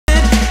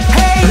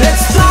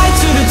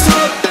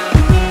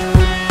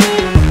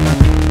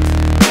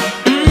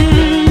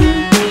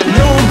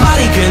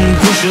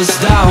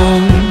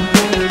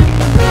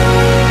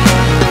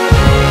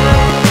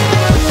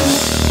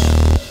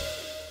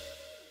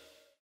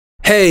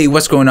Hey,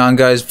 what's going on,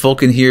 guys?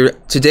 Vulkan here.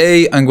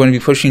 Today I'm going to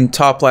be pushing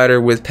top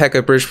ladder with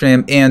Pekka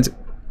Bridgefam, and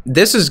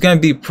this is going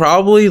to be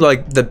probably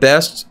like the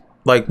best,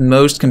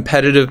 most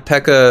competitive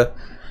Pekka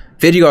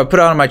video I put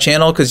out on my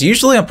channel, because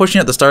usually I'm pushing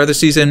at the start of the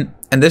season,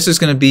 and this is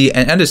going to be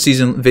an end of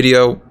season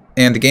video,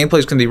 and the gameplay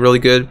is going to be really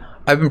good.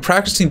 I've been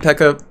practicing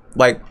Pekka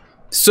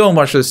so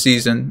much this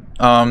season.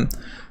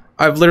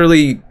 I've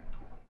literally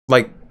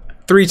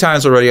 3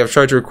 times already I've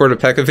tried to record a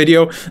Pekka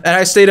video, and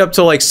I stayed up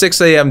till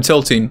 6 a.m.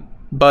 tilting.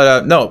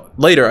 But no,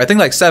 later, I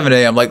think 7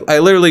 a.m. I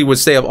literally would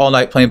stay up all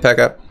night playing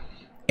Pekka.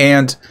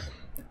 And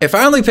it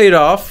finally paid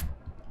off.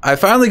 I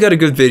finally got a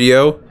good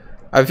video.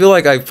 I feel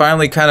like I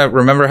finally kind of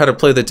remember how to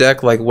play the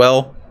deck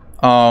well.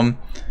 And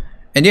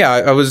yeah,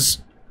 I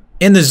was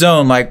in the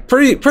zone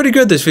pretty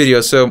good this video.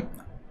 So,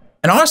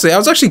 and honestly, I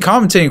was actually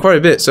commentating quite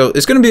a bit. So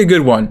it's going to be a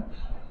good one.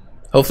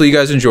 Hopefully you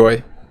guys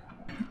enjoy.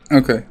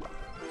 Okay.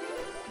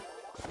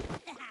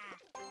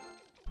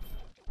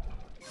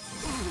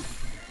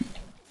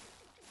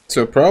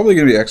 So probably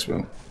gonna be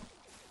Expo.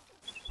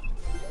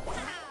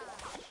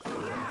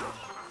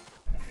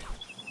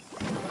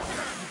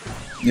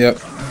 Yep.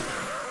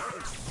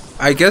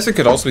 I guess it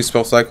could also be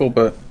Spell Cycle,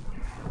 but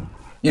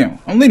you know,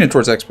 I'm leaning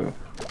towards Expo.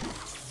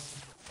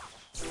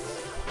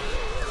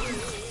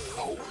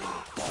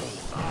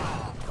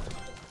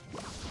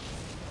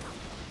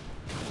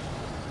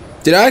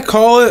 Did I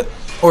call it,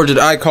 or did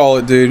I call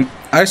it, dude?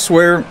 I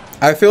swear,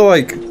 I feel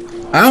like,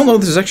 I don't know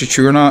if this is actually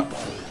true or not,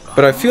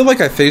 but I feel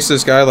like I faced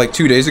this guy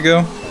 2 days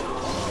ago,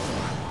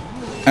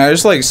 and I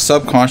just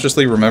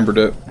subconsciously remembered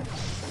it.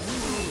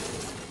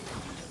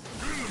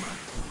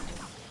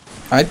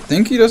 I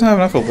think he doesn't have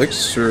enough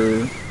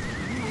elixir.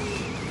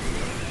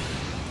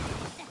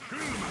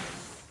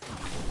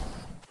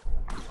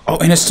 Oh,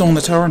 and it's still in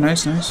the tower.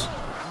 Nice, nice.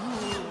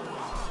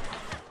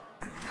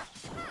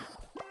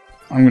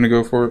 I'm gonna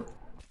go for it.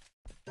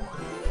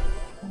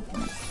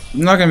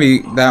 Not gonna be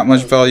that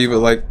much value,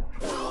 but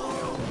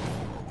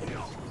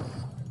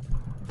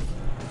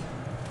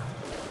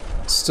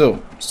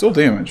Still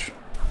damage.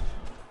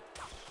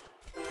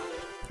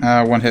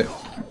 1 hit.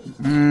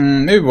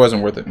 Maybe it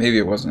wasn't worth it. Maybe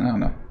it wasn't. I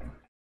don't know.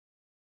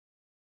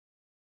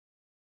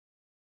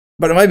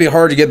 But it might be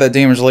hard to get that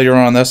damage later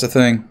on. That's the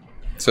thing.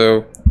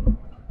 So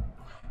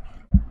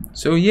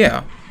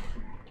yeah.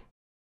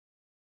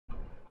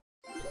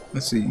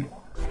 Let's see.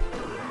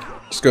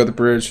 Just go to the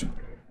bridge.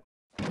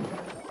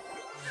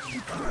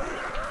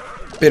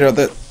 Bait out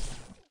that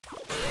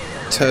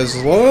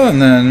Tesla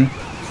and then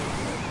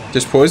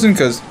just poison,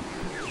 because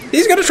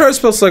he's gonna try to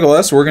spell cycle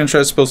us, so we're gonna try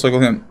to spell cycle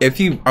him.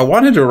 I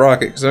wanted to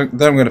rock it, because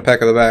then I'm gonna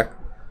Pekka the back.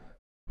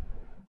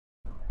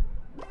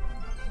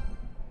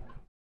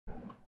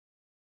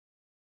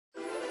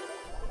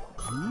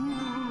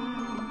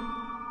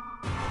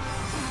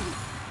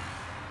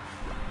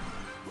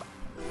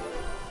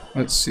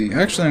 Let's see.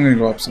 Actually, I'm gonna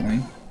go opposite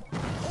lane.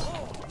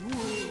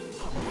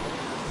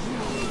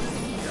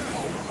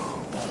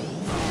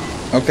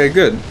 Okay,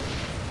 good.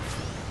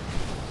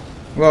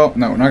 Well,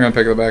 no, we're not gonna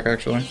Pekka the back,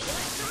 actually.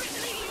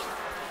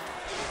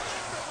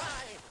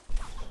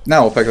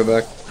 Now we'll Pekka the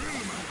back.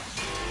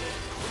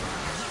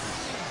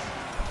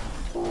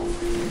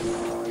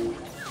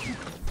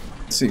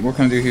 Let's see, what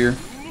can I do here?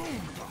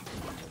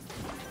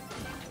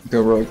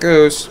 Go where it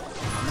goes.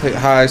 Hit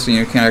high so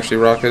you can't actually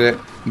rocket it.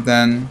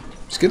 Then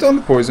just get down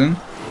the poison.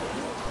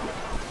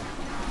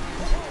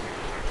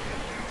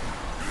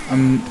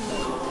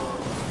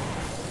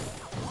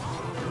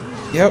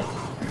 Yep.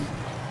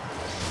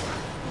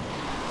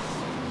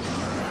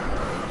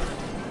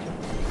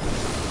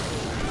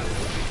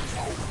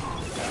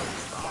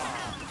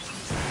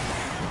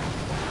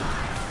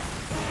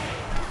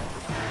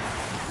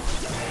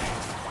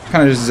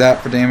 Kind of just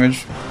zap for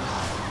damage.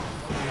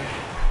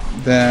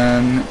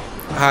 Then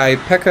I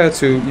Pekka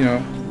to, you know,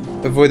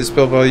 avoid the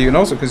spell value, and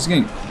also because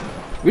we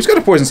just got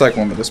a poison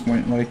cycle him at this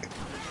point. We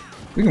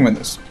can win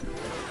this.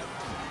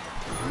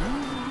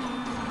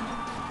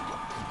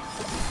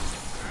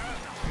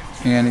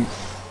 And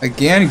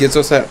again, it gets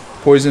us that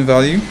poison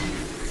value.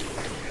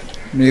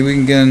 Maybe we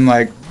can get in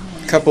a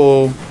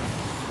couple.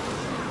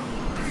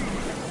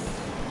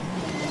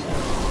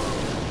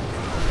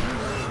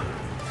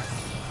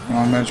 Come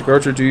on, Magic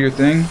Archer, do your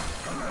thing.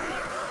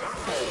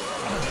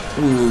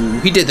 Ooh,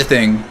 he did the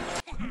thing.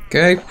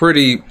 Okay,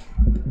 pretty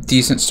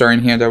decent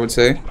starting hand, I would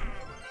say.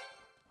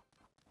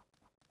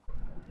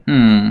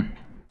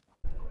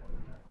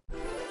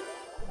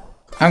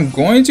 I'm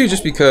going to,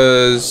 just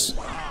because.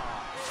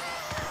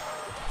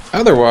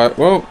 Otherwise,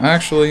 well,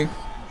 actually.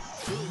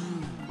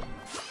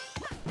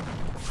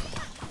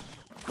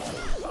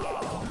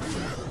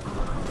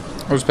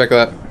 I'll just Pekka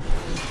that.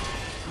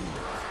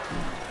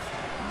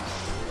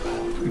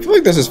 I feel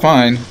like this is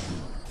fine.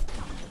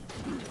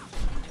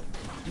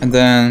 And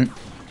then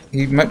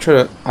he might try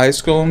to ice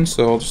skull him,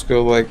 so I'll just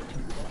go like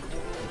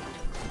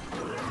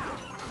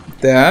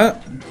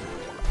that.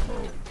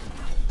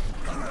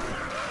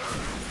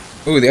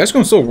 Ooh, the ice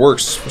skull still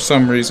works for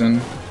some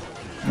reason.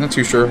 I'm not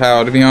too sure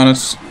how, to be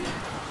honest.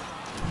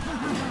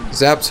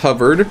 Zap's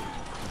hovered.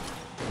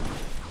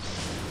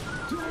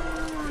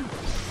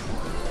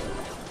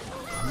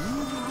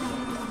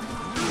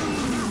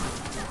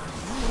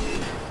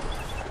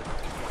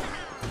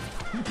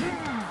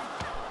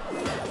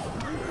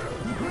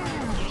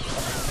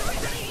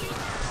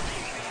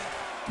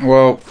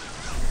 Well.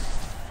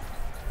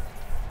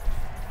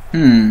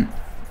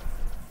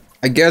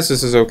 I guess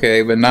this is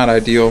okay, but not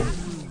ideal.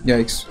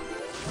 Yikes.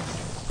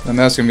 And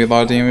that's gonna be a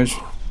lot of damage.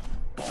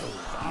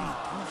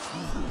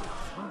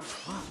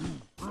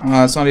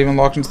 It's not even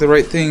locked into the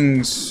right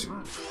things.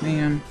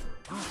 Man.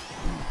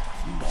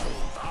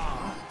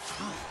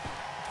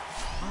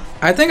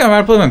 I think I might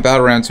have played my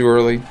battle round too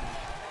early.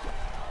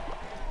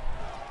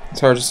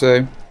 It's hard to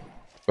say.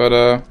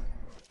 But,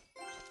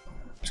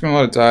 just gonna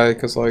let it die,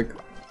 because, like...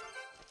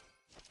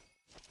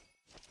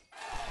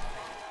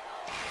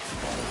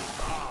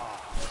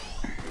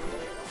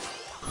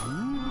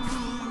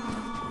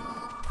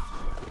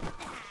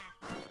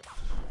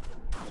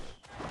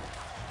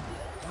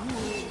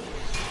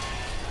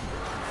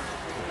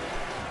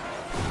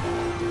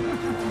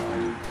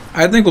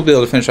 I think we'll be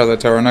able to finish out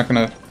that tower. I'm not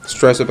gonna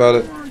stress about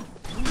it.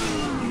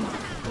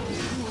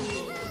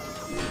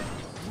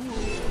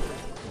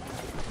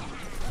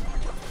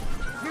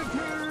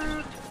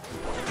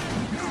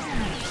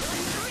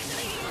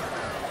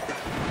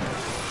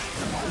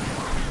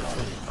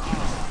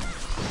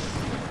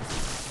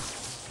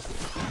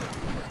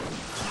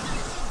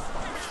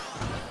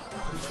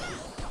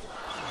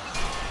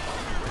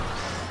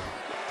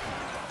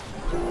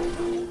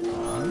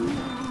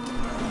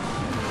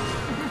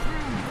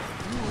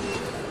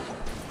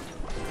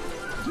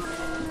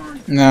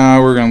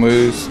 Nah, we're gonna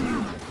lose.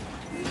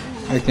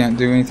 I can't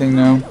do anything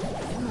now.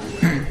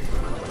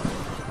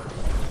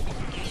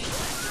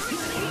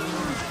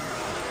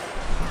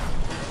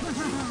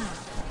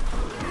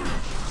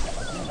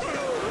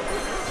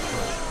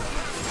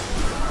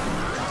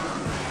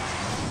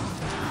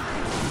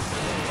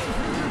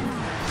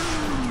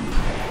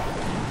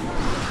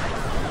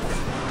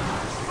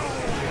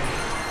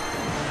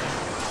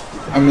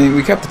 I mean,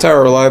 we kept the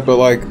tower alive, but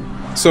like,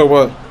 so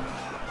what?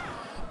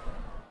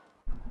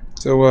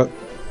 So what?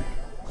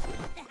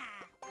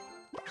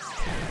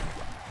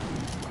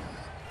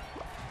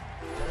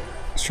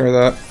 Let's try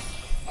that.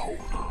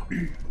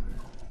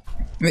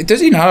 I mean,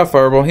 does he not have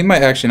Fireball? He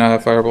might actually not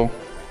have Fireball.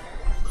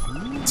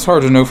 It's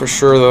hard to know for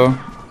sure, though.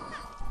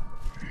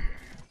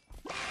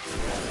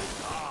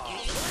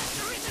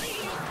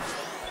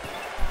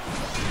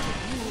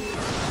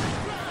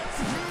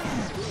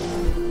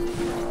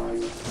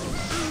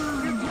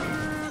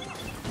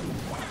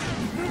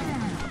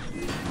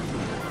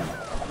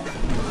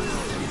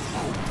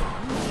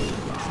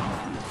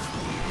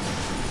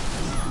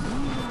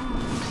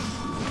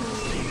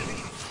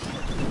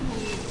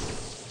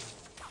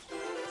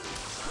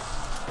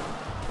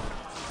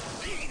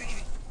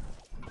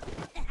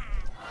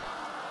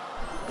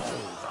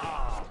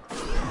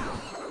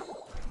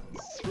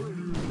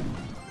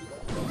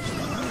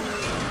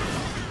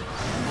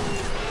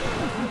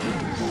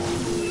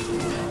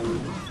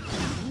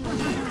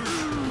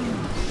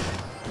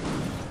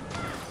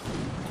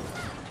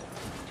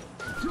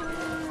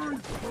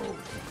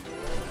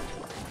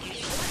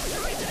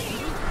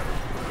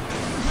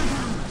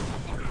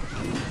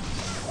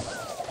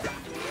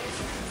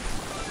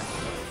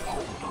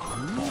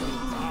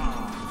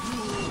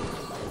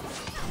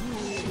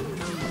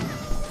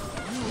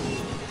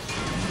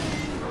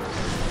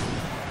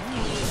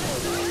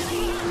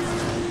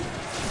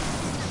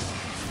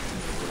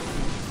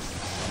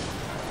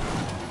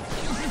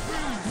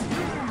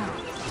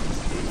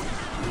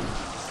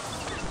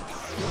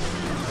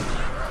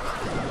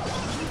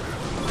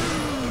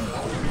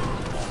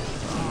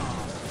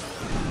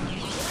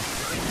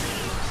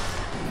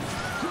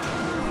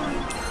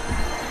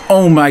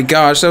 Oh my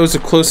gosh, that was the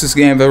closest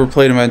game I've ever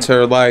played in my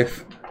entire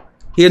life.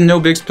 He had no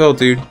big spell,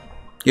 dude.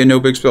 He had no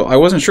big spell. I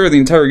wasn't sure the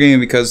entire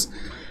game because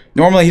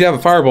normally he'd have a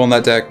Fireball in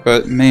that deck,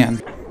 but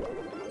man.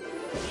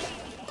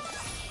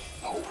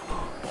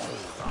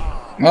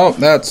 Well,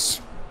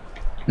 that's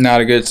not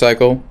a good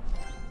cycle.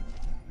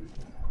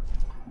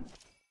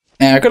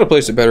 And I could have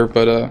placed it better,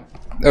 but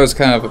that was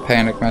kind of a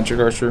panic Magic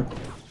Archer.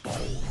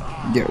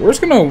 Yeah, we're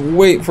just gonna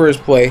wait for his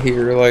play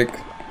here, like...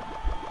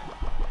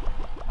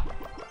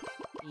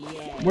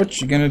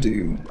 What you gonna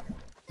do?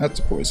 That's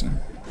a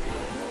poison.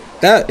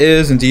 That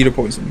is indeed a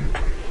poison.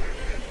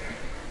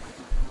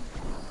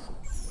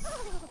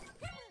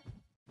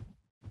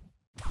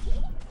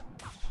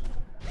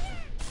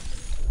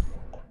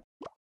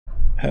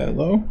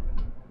 Hello?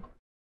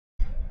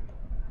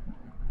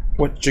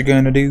 What you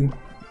gonna do?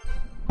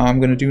 I'm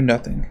gonna do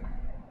nothing.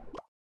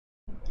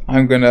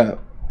 I'm gonna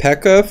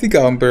Pekka if he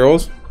Goblin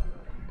Barrels,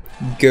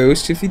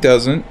 Ghost if he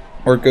doesn't,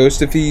 or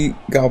Ghost if he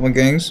Goblin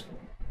Gangs,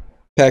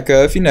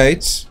 Pekka if he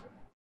Knights,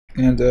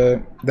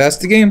 and that's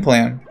the game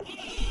plan.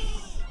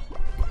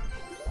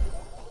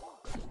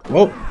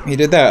 Well, he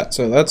did that,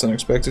 so that's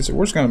unexpected, so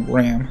we're just gonna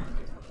ram.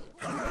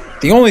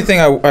 The only thing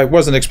I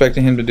wasn't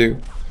expecting him to do.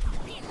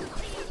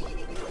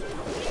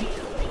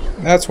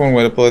 That's one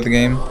way to play the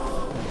game.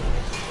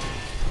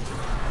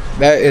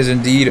 That is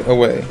indeed a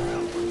way.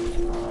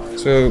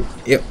 So,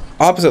 yeah,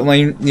 opposite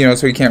lane, you know,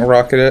 so he can't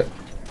rocket it.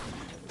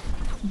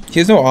 He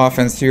has no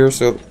offense here,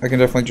 so I can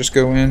definitely just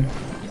go in.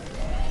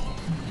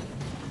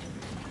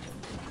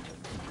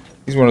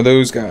 He's one of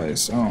those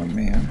guys. Oh,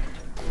 man.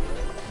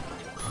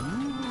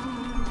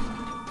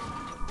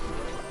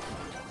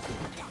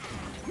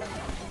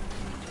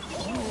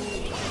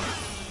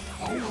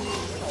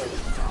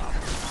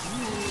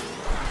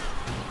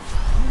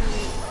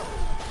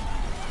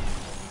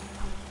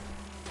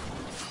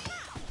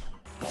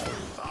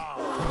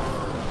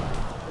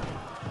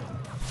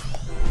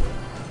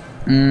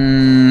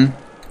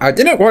 I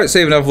didn't quite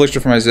save enough elixir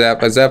for my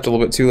zap. I zapped a little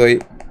bit too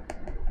late.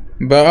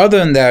 But other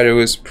than that, it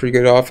was pretty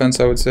good offense,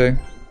 I would say.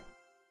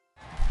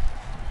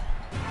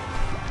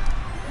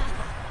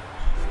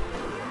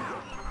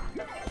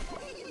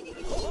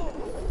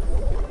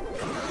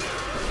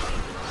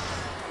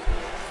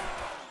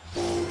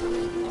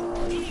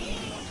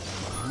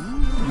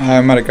 I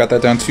might have got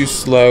that down too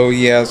slow.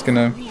 Yeah, I was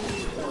gonna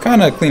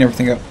kind of clean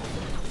everything up.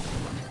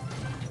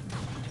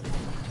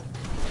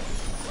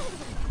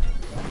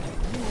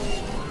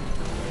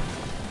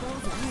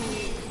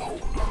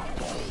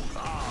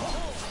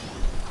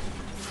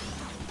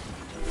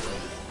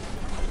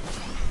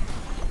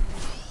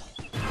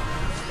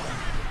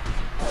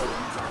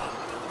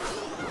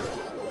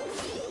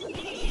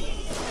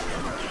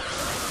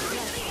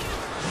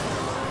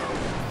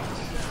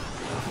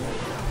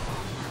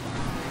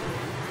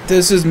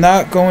 This is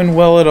not going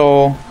well at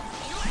all.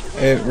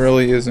 It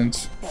really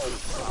isn't.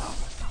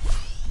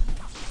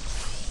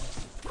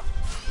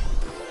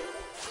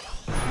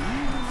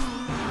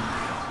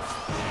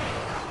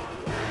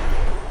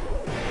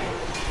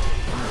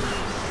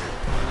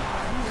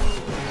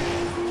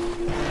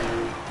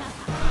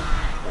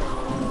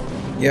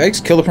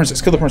 Yikes, kill the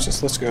princess, kill the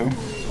princess. Let's go.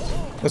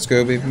 Let's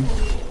go, baby.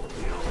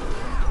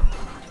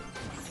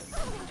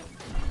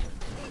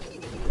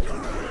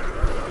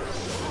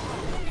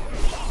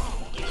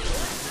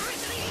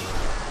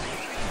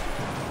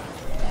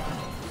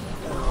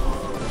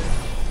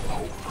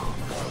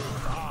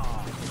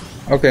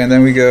 Okay, and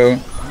then we go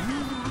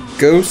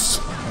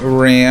Ghost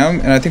Ram,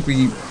 and I think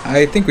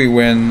we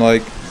win.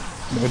 Like,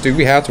 dude,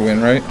 we have to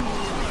win, right?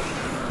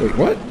 Wait,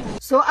 what?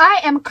 So I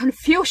am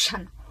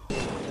confusion.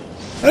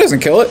 That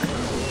doesn't kill it.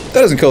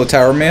 That doesn't kill the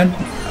tower, man.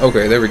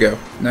 Okay, there we go.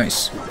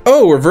 Nice.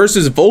 Oh, we're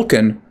versus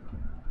Vulkan.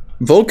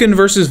 Vulkan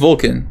versus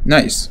Vulkan.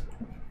 Nice.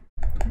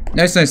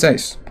 Nice, nice,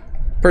 nice.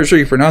 Pretty sure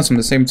you pronounce them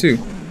the same too.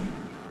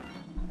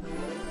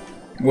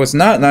 What's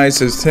not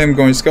nice is him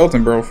going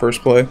Skeleton Barrel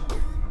first play.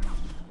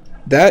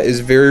 That is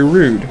very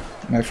rude,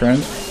 my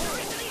friend.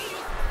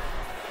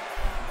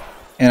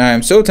 And I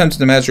am so tempted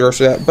to Magic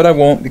Archer that, but I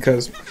won't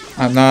because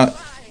I'm not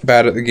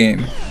bad at the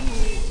game.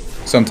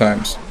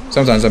 Sometimes.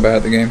 Sometimes I'm bad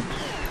at the game.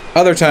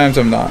 Other times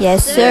I'm not.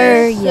 Yes,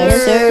 sir.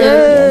 Yes, sir.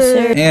 Yes,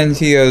 sir. And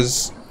he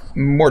has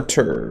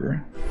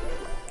Mortar.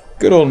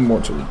 Good old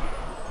Mortar.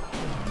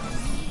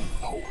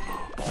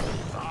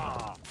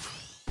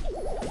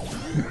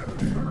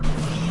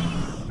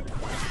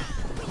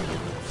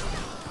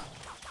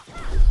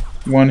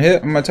 One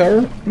hit on my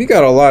tower. We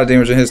got a lot of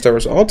damage in his tower,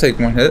 so I'll take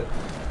one hit.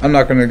 I'm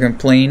not going to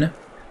complain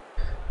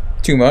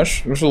too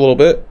much. Just a little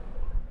bit.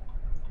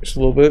 Just a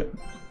little bit.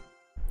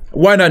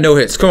 Why not no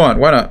hits? Come on,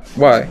 why not?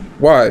 Why?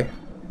 Why?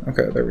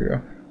 Okay, there we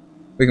go.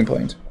 We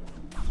complained.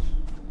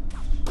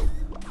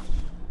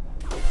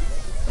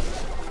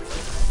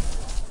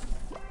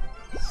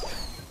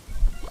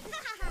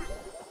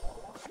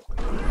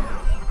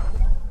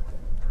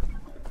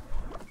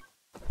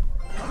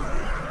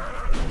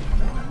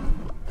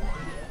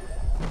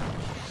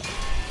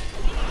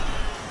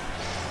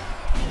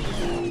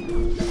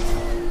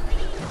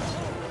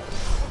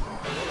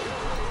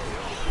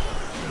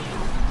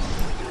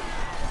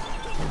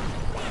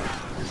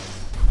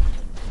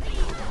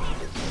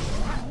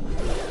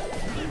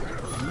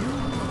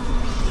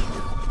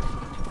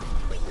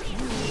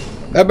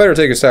 That better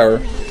take a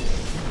tower.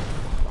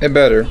 It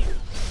better.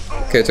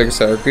 Okay, take a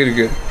tower. Good,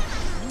 good.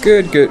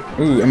 Good, good.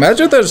 Ooh,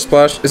 imagine if there's a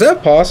splash. Is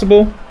that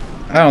possible?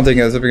 I don't think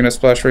that's a big enough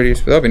splash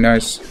radius, but that'd be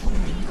nice.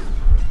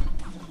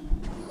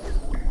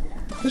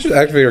 Let's just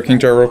activate our King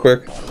Tower real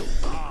quick.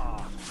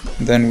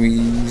 Then we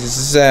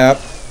zap.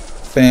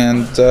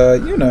 And,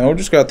 you know,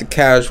 just got the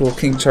casual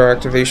King Tower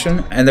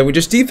activation. And then we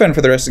just defend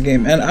for the rest of the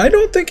game. And I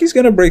don't think he's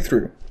gonna break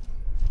through.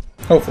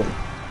 Hopefully.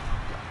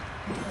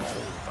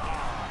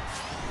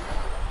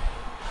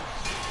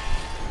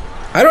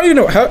 I don't even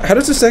know, how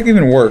does this deck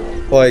even work?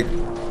 Like,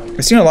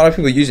 I've seen a lot of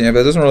people using it, but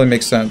it doesn't really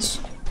make sense.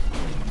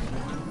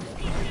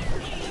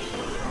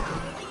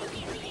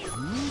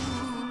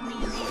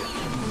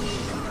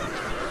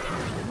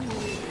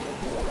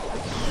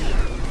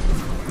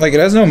 Like, it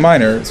has no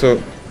minor,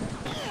 so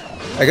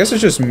I guess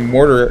it's just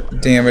mortar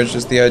damage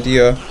is the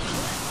idea.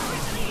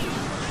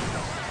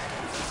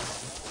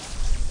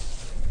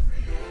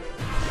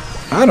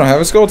 I don't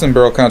have a Skeleton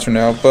Barrel counter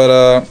now,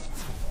 but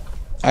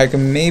I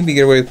can maybe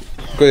get away with,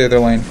 go the other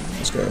lane.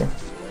 Let's go.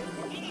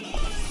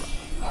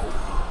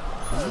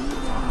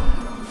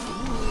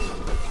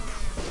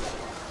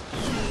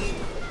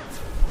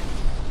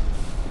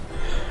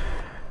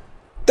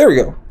 There we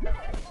go.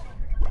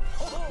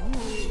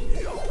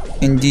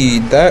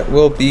 Indeed, that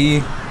will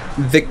be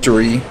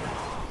victory.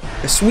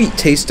 A sweet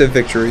taste of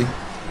victory.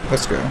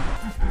 Let's go.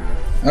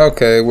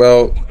 Okay,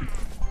 well,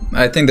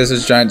 I think this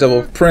is Giant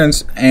Devil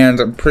Prince, and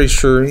I'm pretty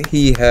sure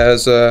he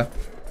has the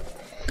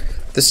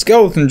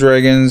Skeleton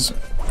Dragons,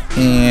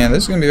 and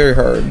this is gonna be very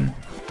hard.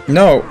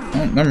 No,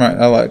 oh, never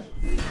mind, I lied.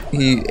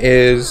 He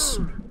is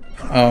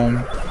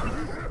well,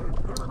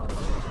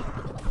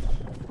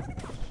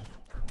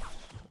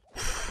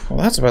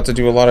 that's about to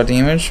do a lot of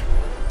damage.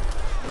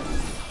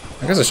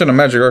 I guess I should have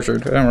magic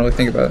archered. I didn't really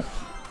think about it.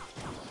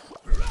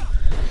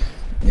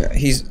 Yeah,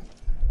 he's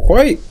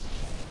quite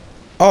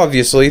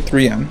obviously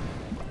 3M.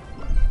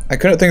 I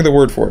couldn't think of the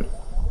word for it.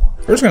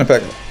 We're just gonna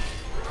Pekka.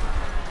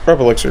 Prep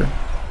elixir.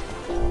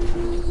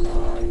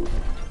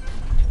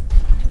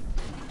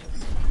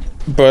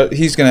 But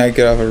he's gonna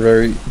get off a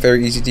very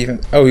easy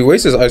defense. Oh, he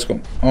wastes his ice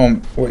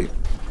golem. Wait.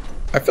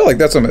 I feel like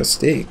that's a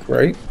mistake,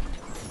 right?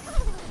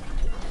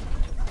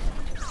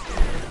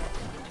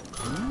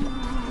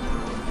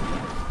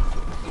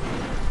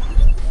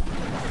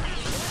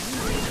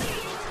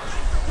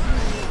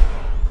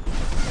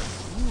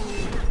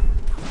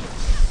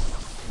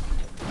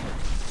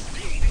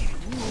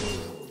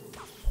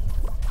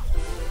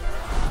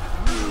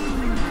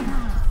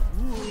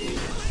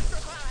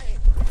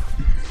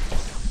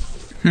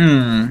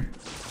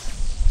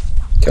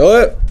 Kill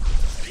it.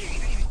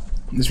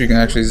 At least we can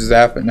actually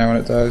zap it now when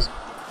it dies.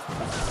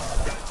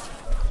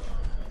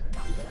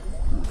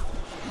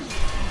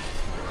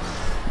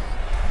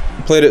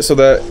 Played it so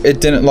that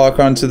it didn't lock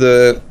onto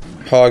the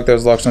hog that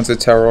was locked onto the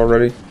tower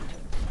already.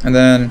 And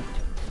then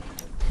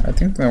I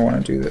think I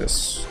want to do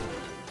this.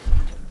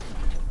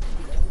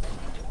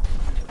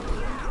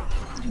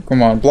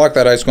 Come on, block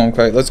that ice golem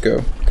kite. Let's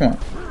go. Come on.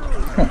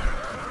 Come on.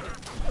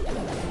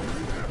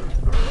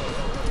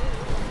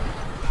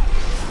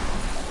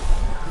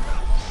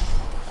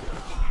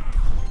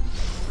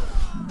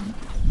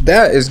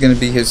 That is going to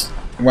be his...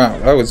 Wow,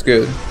 that was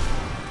good.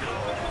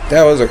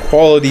 That was a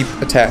quality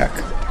attack.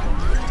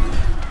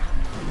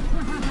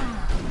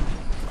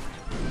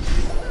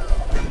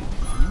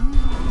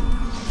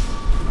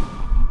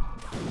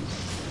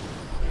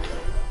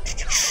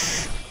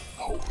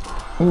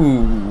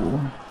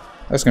 Ooh.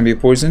 That's going to be a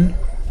poison.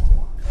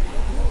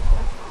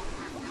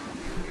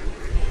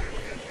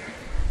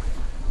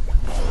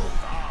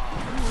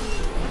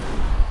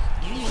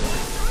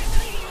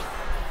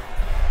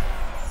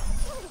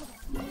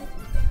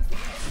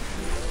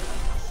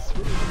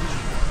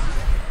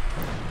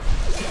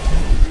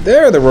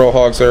 There the royal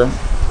hogs are.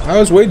 I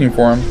was waiting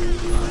for him.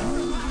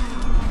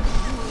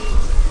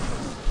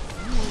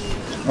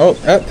 Oh,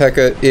 that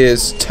Pekka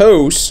is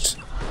toast,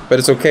 but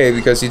it's okay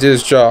because he did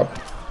his job.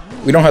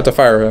 We don't have to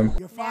fire him.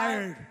 You're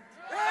fired.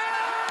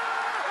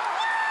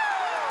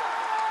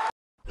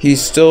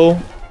 He's still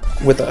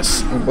with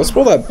us. Let's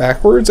roll that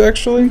backwards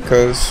actually,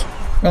 because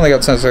we only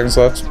got 10 seconds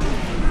left.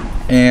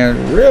 And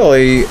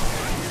really,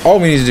 all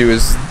we need to do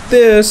is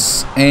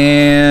this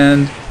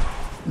and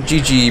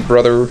GG,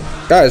 brother.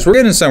 Guys, we're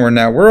getting somewhere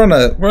now. We're on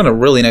a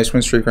really nice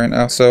win streak right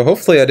now. So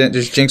hopefully I didn't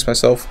just jinx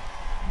myself.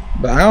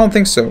 But I don't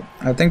think so.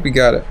 I think we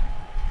got it.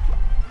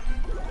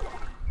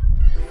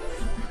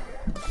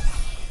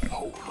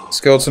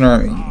 Skeleton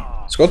army.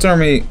 Skeleton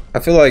army, I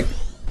feel like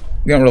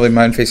you don't really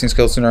mind facing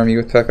skeleton army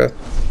with Pekka.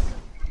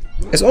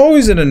 It's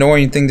always an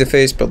annoying thing to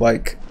face, but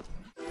like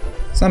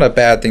it's not a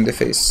bad thing to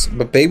face.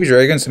 But baby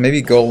dragon, so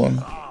maybe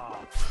golem.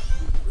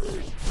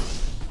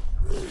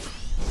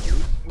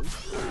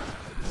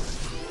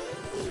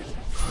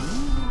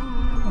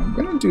 I'm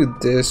gonna do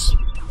this.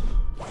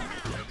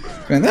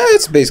 Man,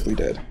 that's basically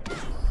dead.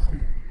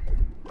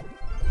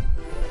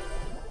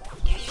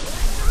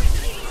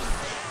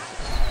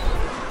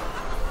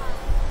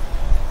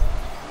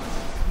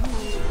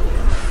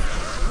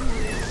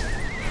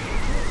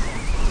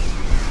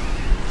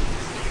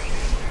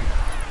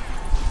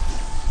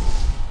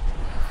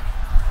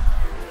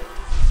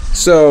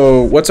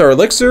 So, what's our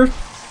elixir?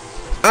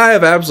 I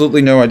have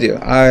absolutely no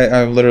idea. I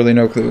have literally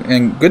no clue.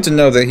 And good to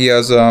know that he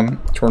has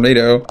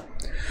tornado.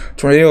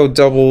 Tornado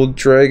double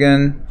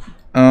dragon.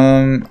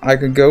 I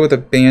could go with a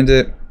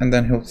bandit and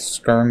then he'll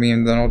scar me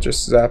and then I'll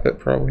just zap it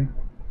probably.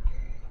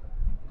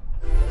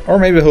 Or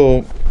maybe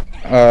he'll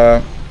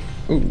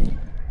ooh.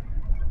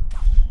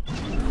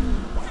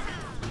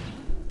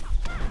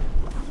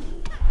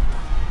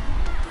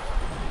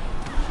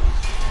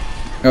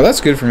 No,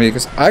 that's good for me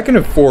because I can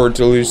afford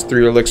to lose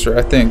 3 elixir,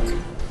 I think. I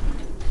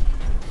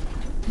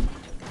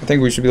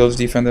think we should be able to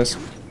defend this.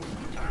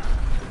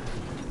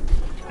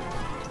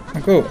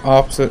 I'll go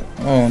opposite.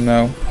 Oh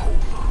no.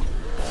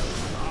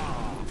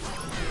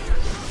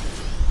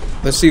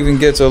 Let's see if we can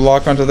get to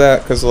lock onto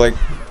that because like...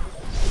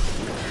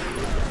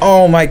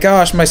 Oh my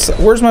gosh,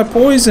 where's my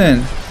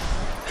poison?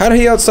 How did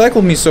he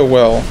outcycle me so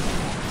well?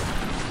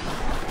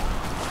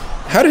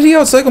 How did he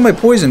outcycle my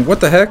poison? What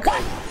the heck?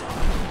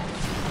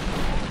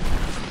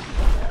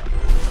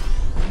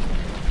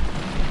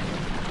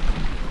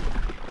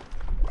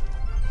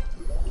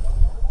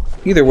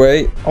 Either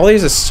way, all he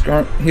has is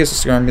he has to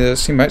scar me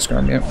this. He might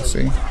scar me it, we'll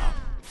see.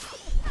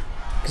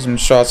 Gives him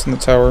shots in the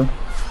tower.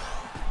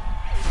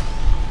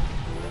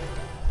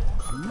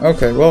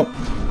 Okay, well,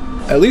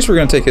 at least we're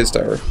gonna take his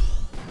tower.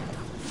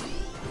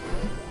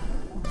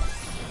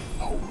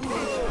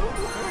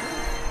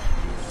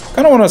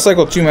 Kinda wanna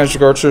cycle 2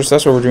 magic archers,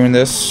 that's why we're doing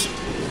this.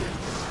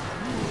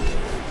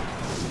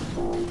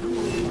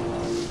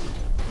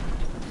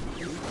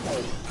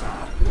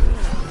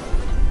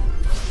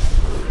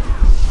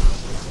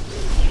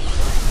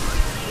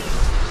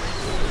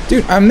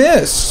 Dude, I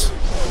missed!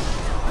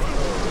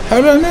 How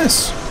did I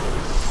miss?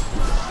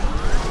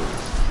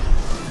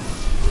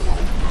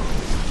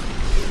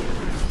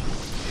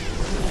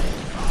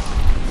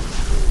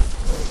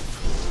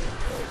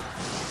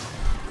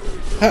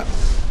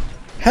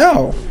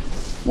 How?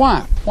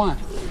 Why? Why?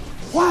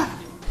 Why?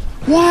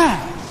 Why?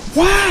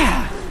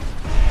 Why?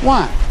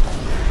 Why?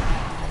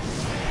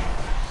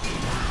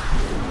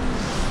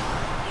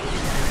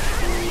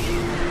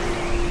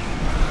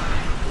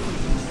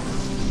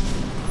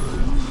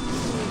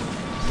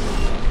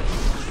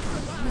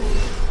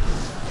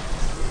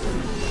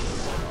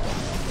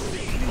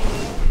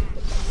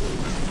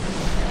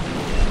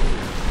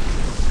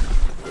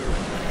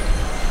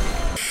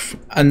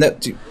 And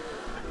that, dude,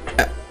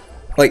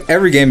 like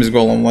every game is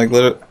Golem, like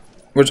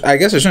which I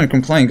guess I shouldn't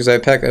complain because I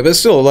have Pekka, but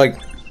still, like,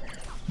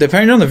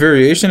 depending on the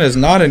variation, is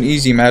not an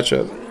easy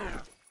matchup.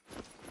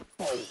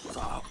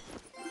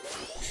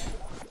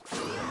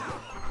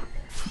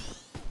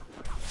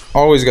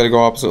 Always got to go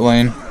opposite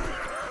lane.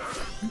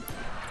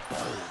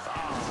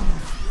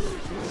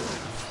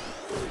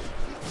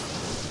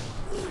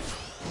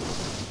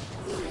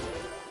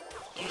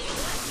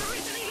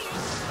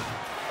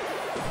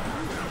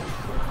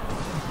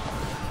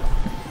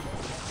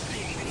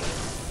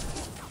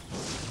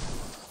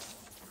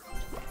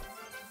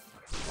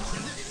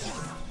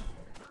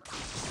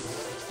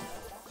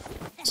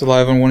 It's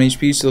alive on 1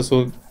 HP, so this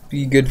will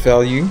be good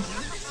value.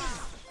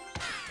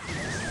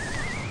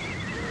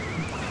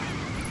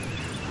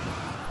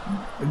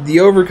 The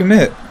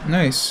overcommit.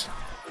 Nice.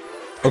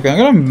 Okay, I'm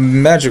gonna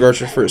Magic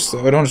Archer first,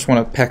 though. I don't just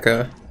want a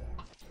Pekka.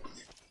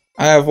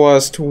 I have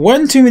lost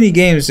one too many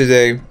games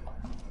today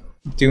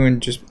doing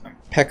just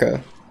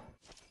Pekka.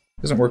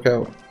 Doesn't work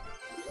out.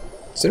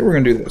 Instead, we're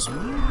gonna do this.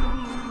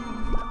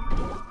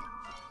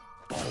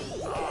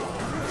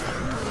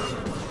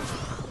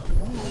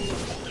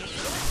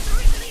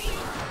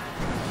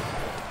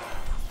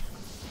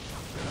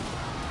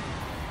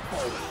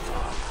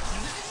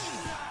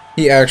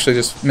 He actually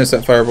just missed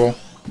that fireball.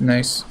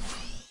 Nice.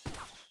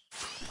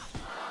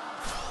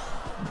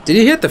 Did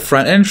he hit the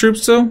front end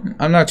troops though?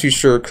 I'm not too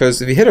sure,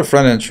 because if he hit a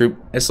front end troop,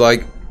 it's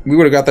like we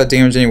would have got that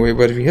damage anyway.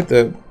 But if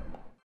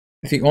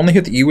he only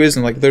hit the E-Wiz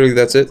and like literally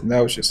that's it, that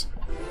was just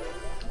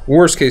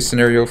worst case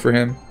scenario for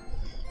him.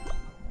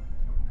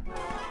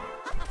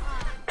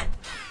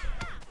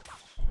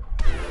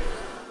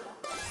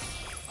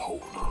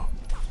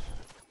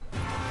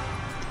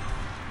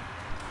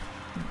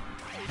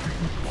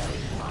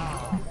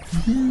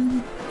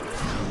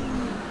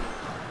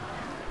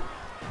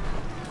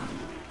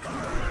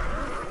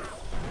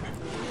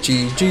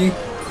 GG.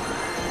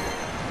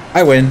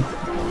 I win.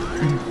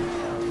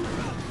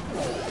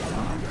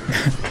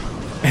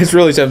 It's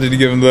really tempting to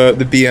give him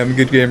the BM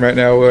good game right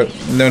now, but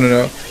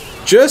no.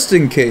 Just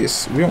in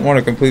case. We don't want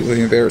to completely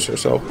embarrass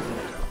ourselves.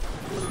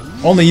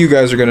 Only you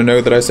guys are going to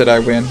know that I said I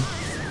win.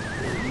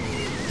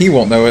 He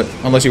won't know it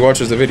unless he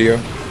watches the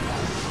video.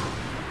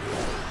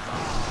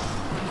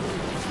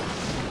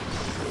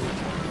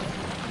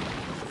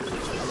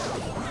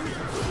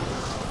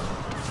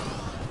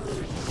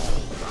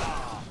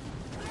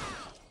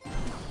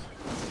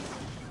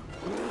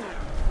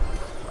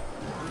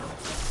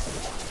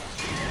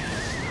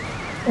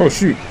 Oh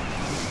shoot.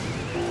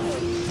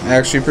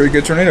 Actually a pretty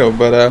good tornado,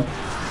 but a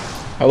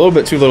little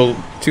bit too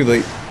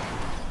late.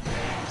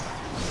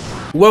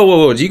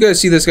 Whoa, do you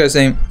guys see this guy's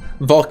name?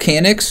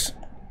 Volcanics?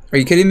 Are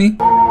you kidding me?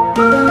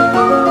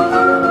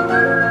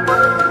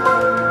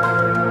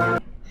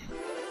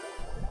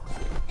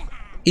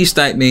 He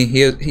sniped me.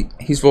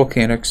 He's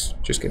Volcanics.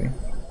 Just kidding.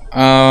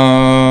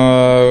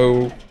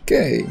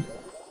 Okay.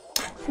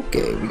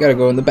 Okay, we gotta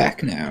go in the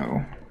back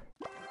now.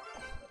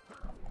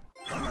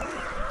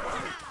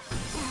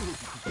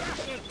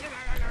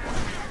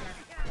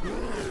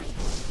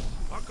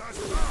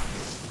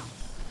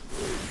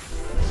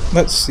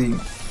 Let's see.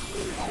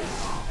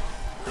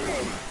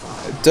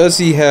 Does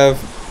he have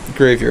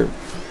Graveyard?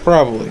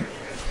 Probably.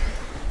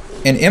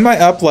 And am I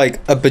up like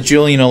a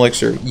bajillion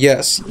elixir?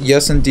 Yes.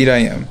 Yes, indeed I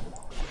am.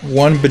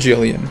 1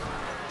 bajillion.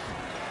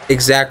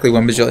 Exactly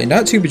 1 bajillion.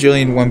 Not 2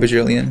 bajillion, 1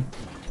 bajillion.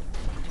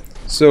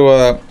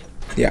 So,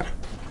 yeah.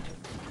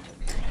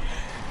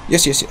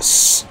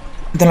 Yes.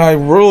 Then I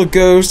roll a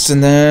ghost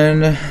and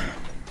then...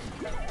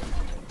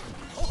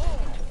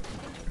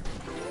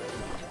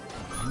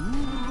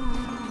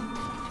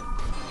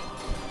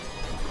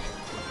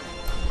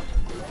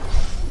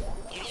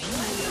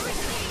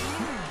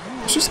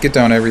 Let's just get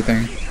down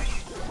everything.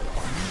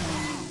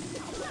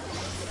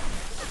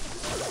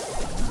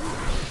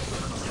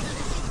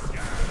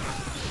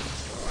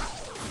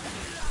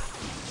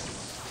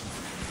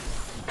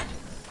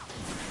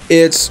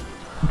 It's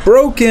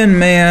broken,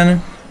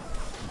 man.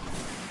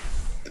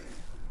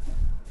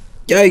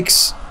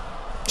 Yikes.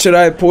 Should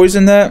I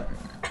poison that?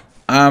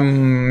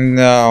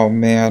 No,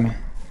 man.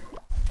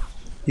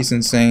 He's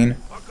insane.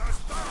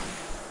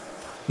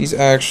 He's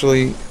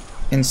actually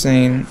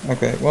insane.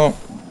 Okay, well.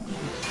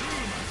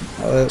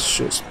 Let's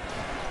just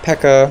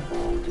Pekka.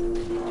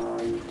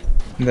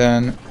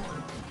 Then.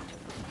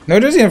 No,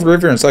 it doesn't have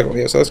Graveyard and Cycle.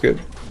 Yeah, so that's good.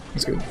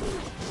 That's good.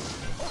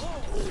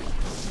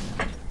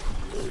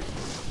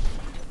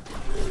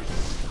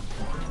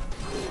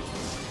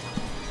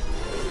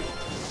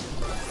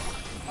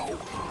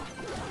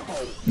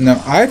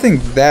 No, I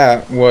think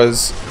that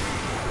was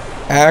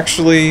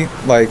actually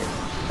like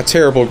a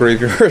terrible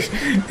graveyard.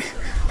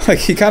 Like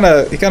he kind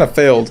of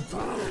failed.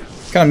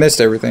 Kind of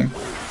missed everything.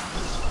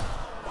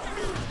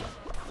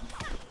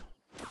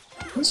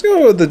 Let's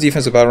go with the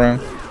defensive battle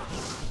round.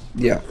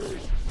 Yeah.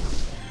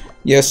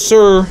 Yes,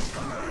 sir.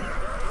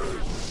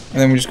 And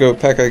then we just go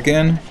Pekka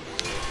again.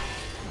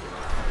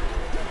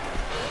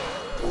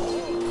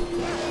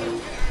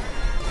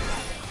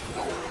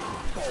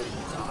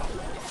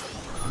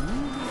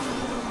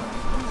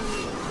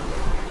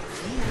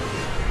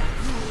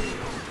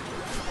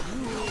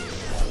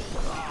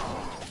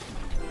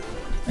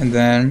 And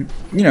then,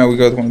 you know, we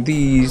go with one of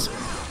these,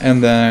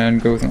 and then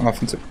go with an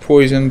offensive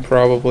poison,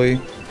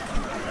 probably.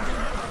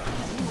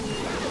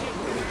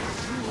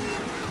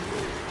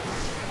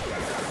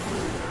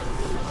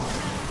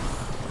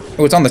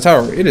 Oh, it's on the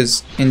tower. It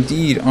is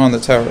indeed on the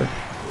tower.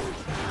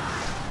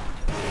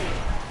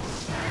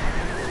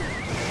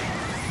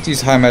 Let's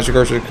use high magic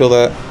archer to kill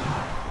that.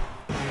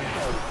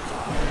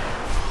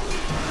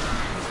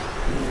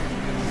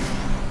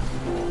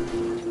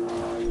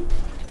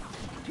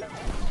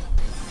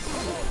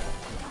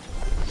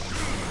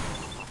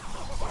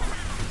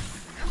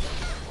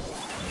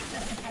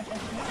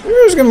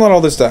 We're just gonna let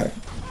all this die.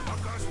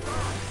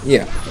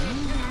 Yeah.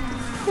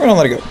 We're gonna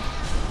let it go.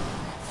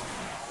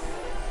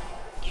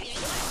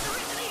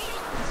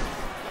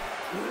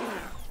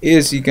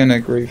 Is he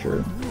gonna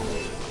graveyard?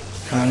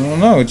 I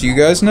don't know. Do you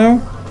guys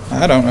know?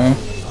 I don't know.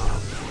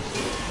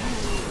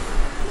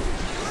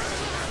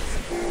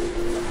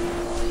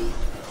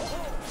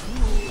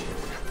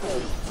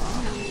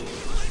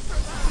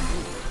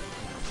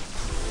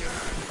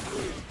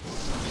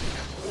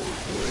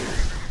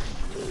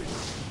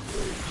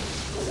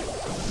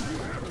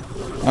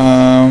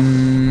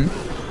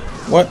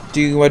 What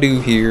do I do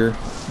here?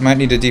 Might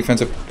need a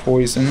defensive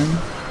poison.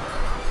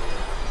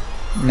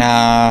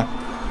 Nah.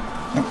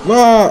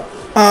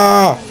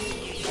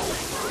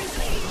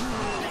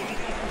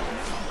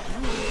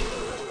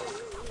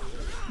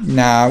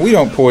 Nah, we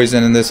don't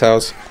poison in this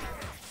house.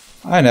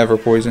 I never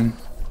poison.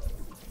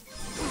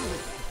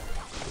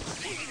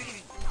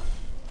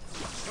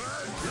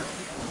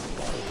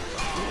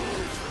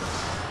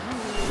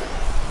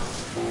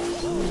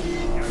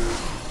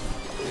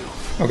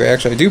 Okay,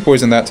 actually I do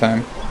poison that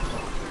time.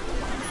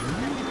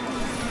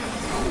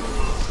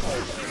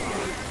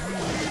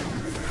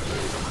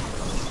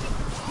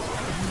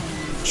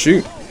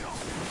 Shoot.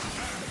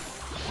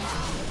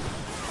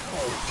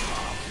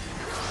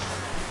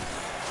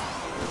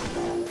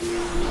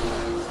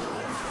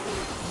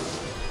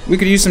 We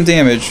could use some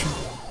damage.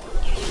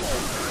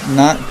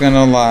 Not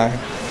gonna lie.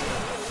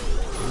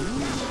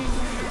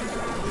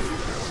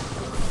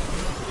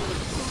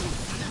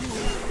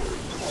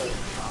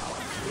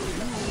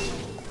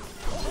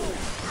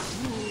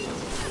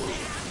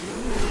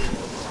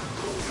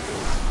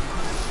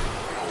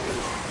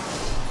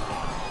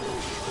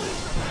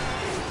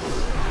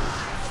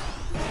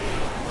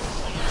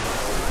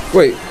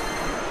 Wait.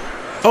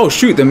 Oh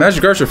shoot, the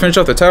magic archer finished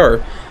off the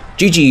tower.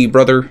 GG,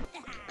 brother.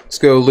 Let's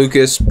go,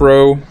 Lucas,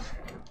 bro.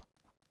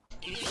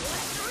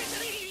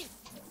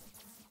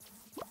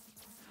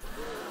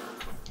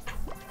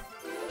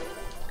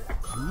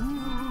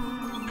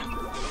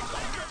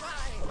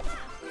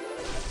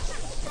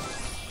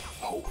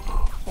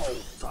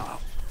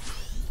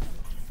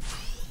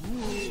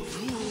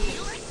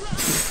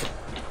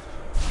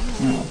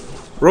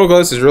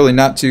 Rogueless is really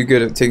not too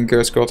good at taking care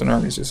of skeleton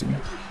armies, just you know.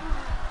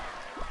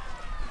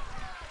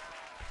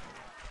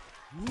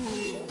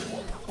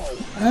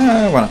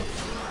 Why not?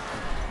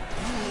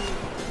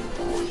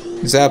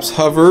 Zap's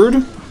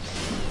hovered.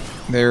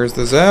 There's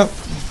the zap.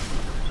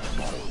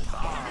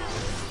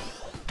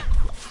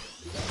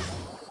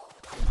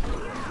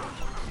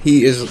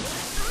 He is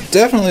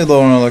definitely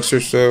low on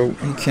elixir, so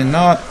he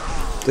cannot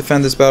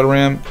defend this battle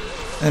ram,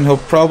 and he'll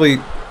probably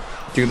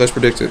do. Let's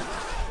predict it.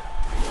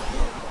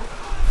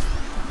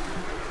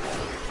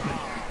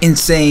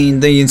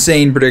 Insane, the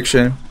insane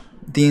prediction,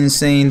 the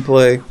insane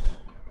play.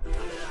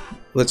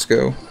 Let's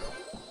go.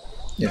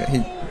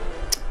 Yeah,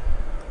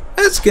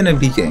 that's gonna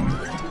be game,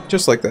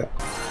 just like that.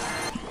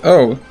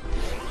 Oh,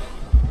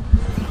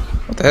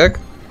 what the heck?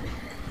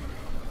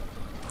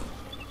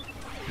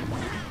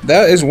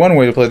 That is one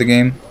way to play the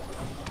game.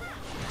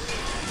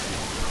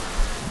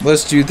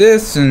 Let's do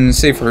this and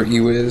save for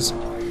E-Wiz.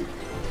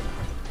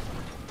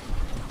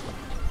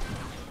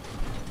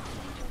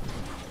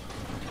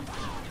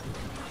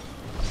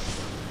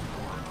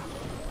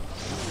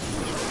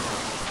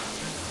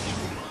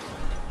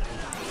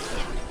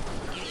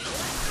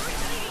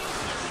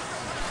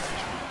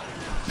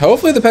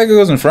 Hopefully the Pekka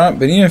goes in front,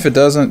 but even if it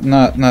doesn't,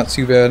 not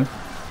too bad.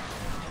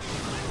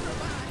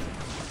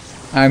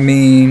 I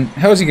mean,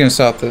 how is he gonna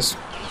stop this?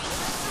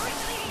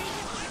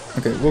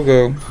 Okay, we'll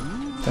go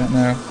that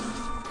now.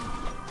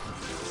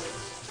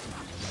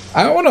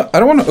 I don't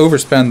wanna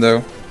overspend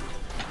though.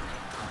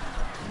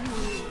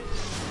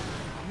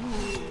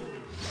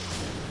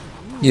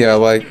 Yeah,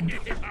 like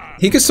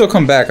he could still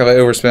come back if I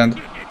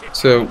overspend.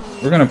 So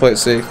we're gonna play it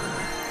safe.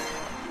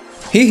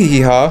 Hee hee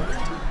hee ha.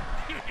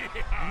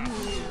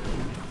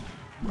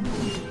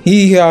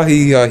 Hee-haw,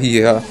 hee-haw,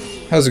 hee-haw.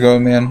 How's it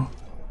going, man?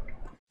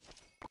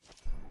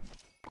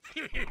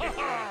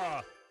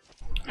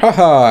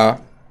 Haha!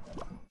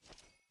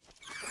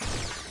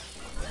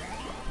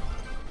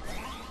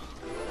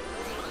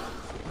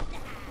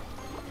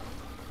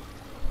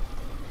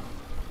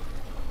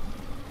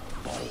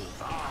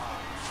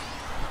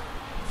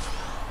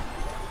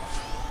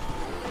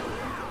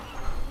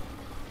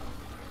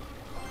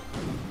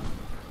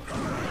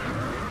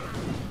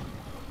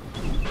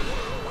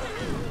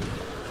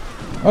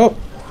 Oh,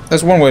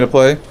 that's one way to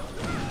play.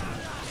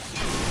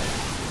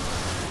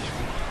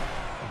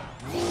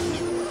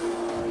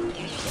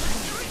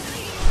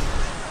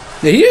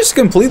 Did he just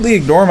completely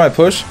ignore my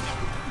push?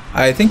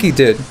 I think he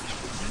did.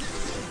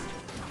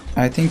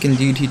 I think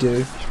indeed he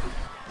did.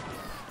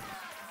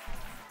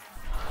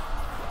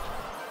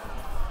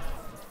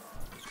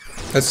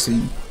 Let's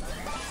see.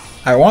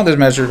 I want this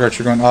magic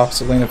archer going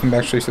opposite lane of him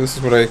actually, so this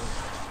is what I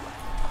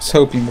was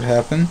hoping would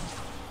happen.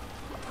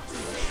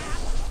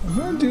 I'm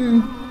gonna do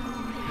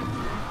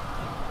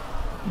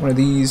one of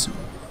these,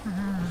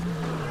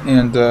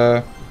 and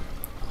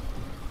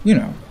you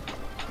know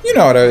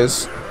how it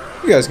is.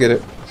 You guys get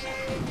it.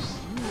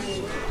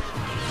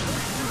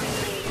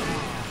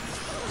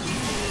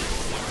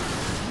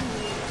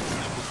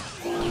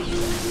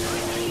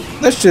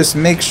 Let's just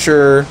make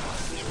sure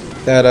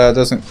that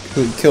doesn't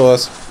completely kill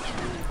us.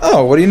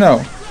 Oh, what do you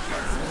know?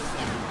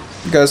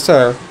 You guys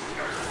tired.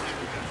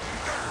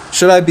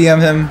 Should I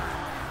BM him?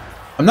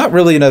 I'm not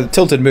really in a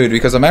tilted mood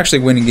because I'm actually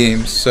winning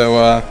games,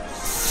 so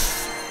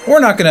we're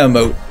not gonna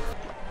emote.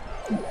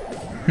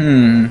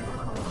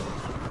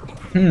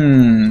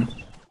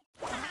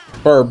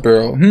 Barb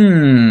barrel.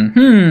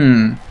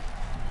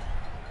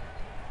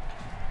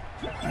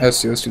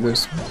 Let's do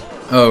this.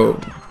 Oh,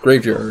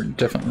 graveyard,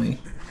 definitely.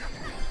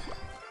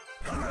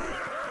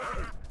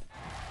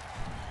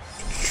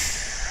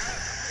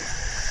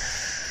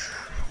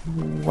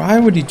 Why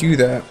would he do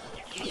that?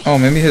 Oh,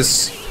 maybe he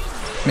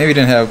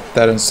didn't have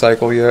that in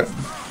cycle yet.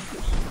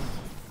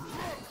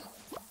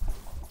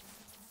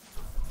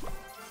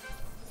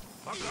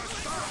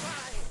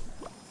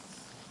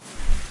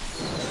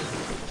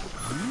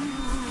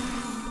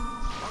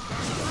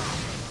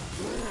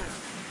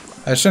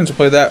 I shouldn't have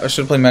played that. I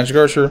should have played Magic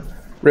Archer.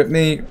 Rip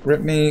me,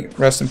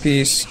 rest in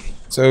peace.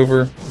 It's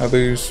over. I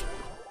lose.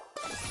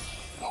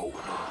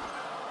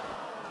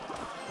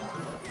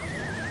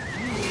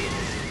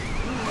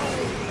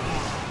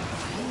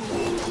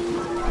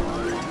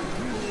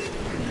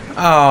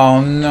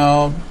 Oh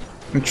no,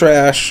 I'm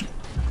trash.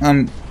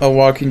 I'm a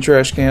walking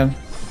trash can.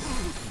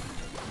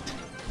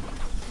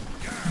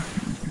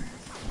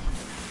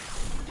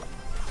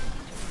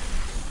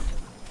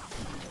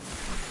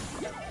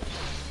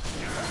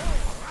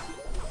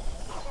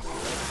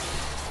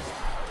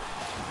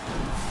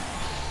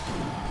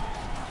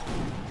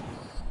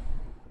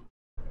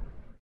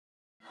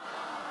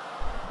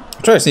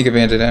 Try to sneak a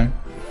bandit in.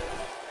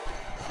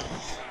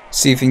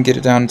 See if he can get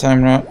it down in time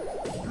or not.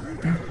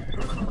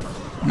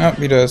 Nope,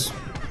 he does.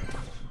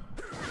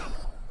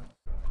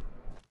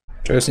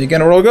 Try to sneak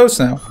in a roll of ghosts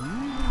now.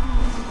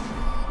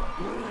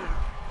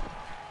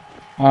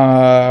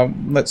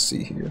 Let's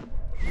see here.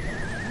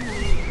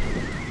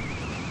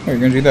 Oh, you're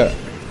gonna do that.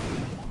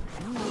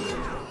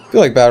 I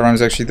feel like Battle Rhyme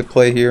is actually the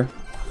play here.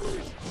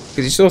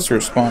 Because he still has to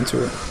respond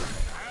to it.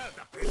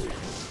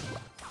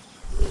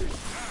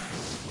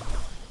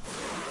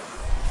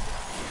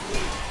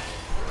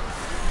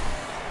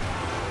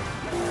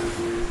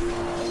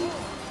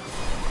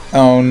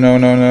 Oh, no,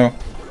 no, no.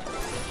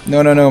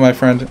 No, no, no, my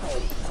friend.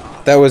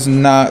 That was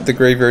not the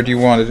graveyard you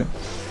wanted.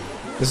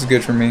 This is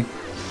good for me.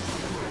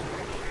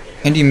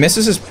 And he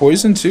misses his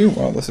poison too?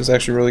 Wow, this is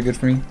actually really good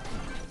for me.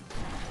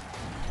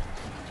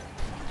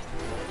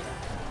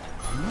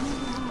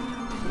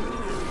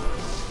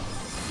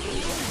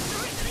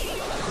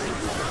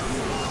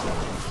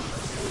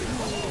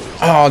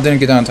 Oh, didn't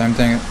get down in time,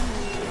 dang it.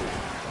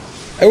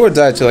 I would have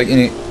died to like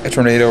a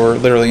tornado or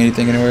literally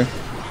anything anyway.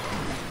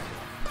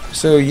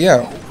 So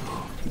yeah.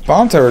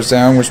 Bomb tower's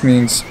down, which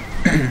means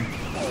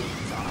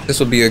this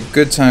will be a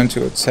good time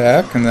to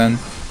attack, and then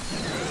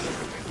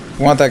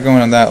we want that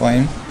going on that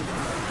lane.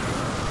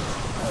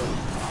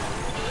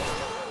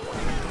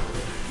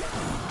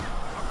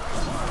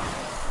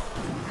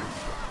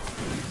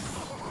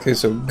 Okay,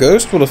 so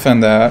Ghost will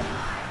defend that.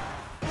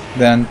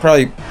 Then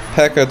probably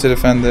Pekka to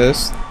defend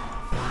this.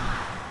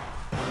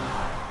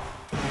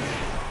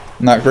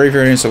 Not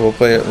Graveyard, so we'll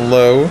play it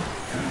low.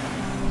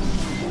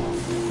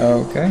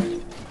 Okay.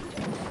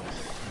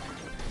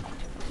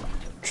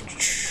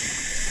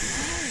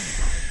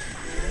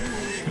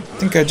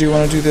 I think I do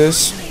want to do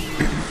this.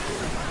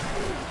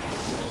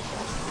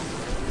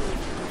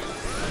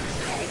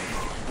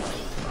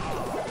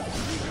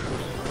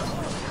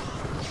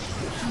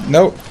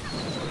 Nope.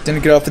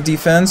 Didn't get off the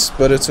defense,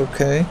 but it's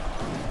okay.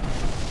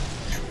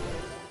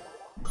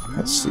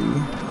 Let's see.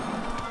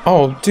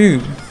 Oh,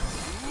 dude.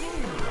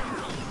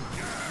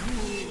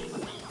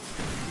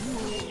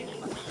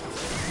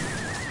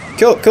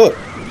 Kill it, kill it.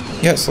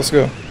 Yes, let's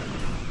go.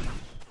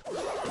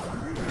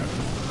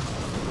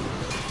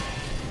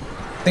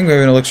 think we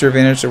have an elixir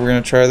advantage, so we're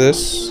gonna try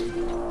this.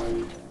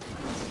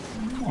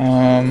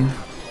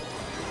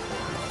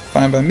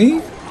 Fine by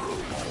me.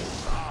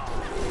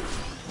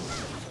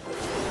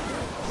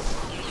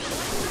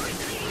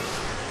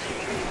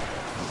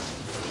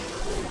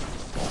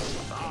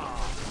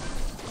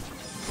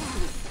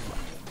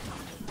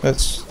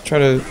 Let's try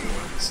to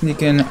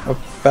sneak in a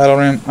battle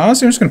ram.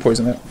 Honestly, I'm just gonna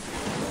poison it.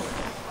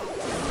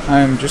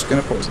 I'm just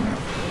gonna poison it.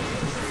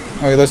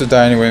 Oh, he lets it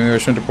die anyway. Maybe I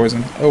shouldn't have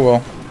poisoned. Oh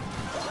well.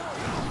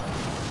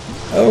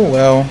 Oh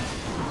well.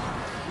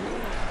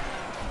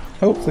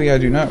 Hopefully I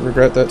do not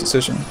regret that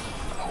decision.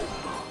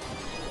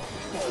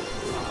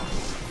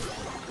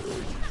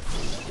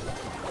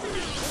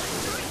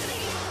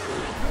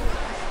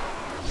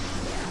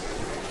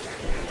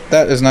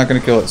 That is not gonna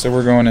kill it, so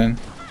we're going in.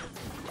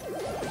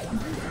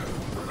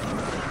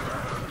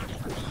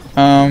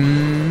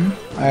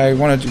 I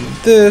want to do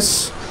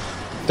this.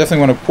 Definitely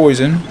want to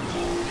poison,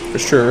 for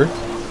sure.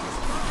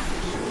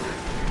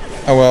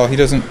 Oh well, he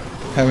doesn't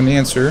have an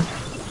answer.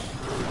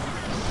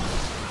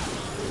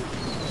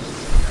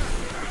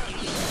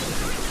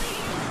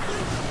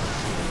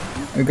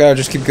 We gotta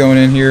just keep going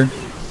in here.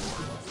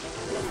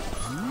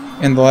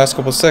 In the last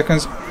couple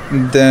seconds.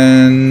 And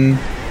then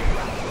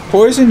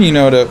poison, you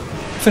know, to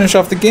finish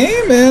off the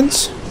game, and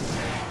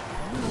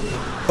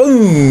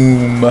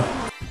boom!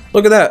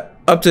 Look at that.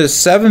 Up to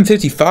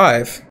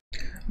 755.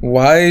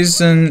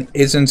 Wisen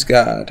isn't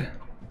God.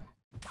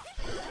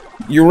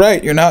 You're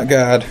right, you're not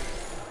God.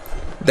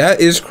 That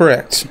is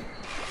correct.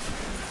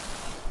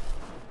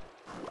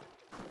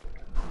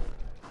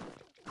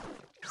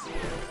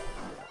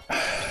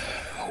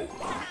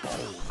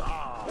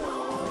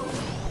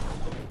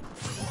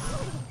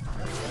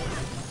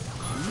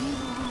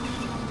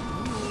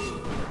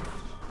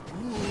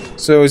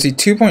 So is he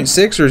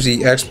 2.6 or is he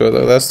Expo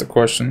though? That's the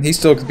question. He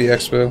still could be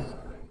Expo.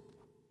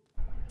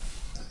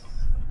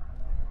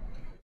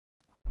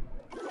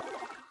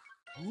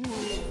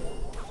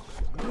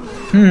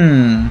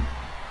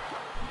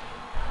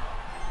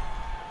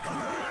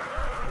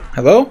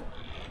 Hello?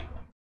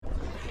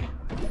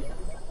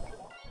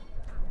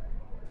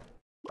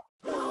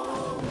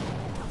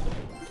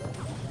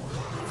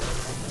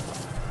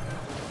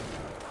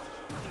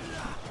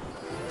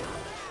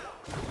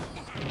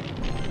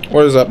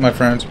 What is up, my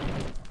friends?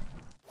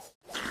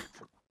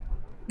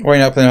 Why are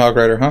you not playing Hog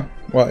Rider, huh?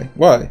 Why?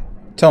 Why?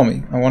 Tell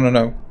me. I want to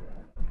know.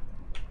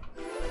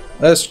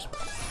 Let's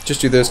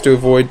just do this to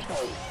avoid...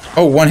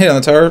 Oh, one hit on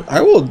the tower?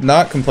 I will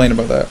not complain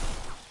about that.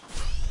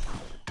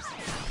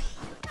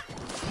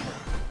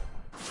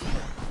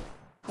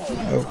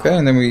 Okay,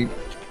 and then we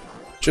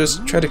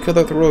just try to kill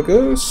out the Royal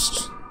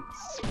Ghost.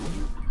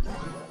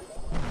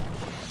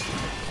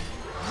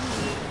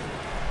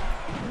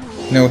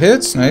 No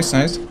hits. Nice,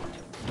 nice.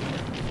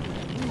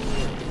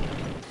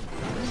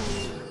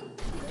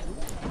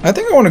 I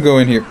think I want to go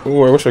in here.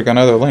 Ooh, I wish I got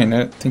another lane. I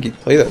didn't think he'd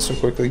play that so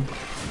quickly.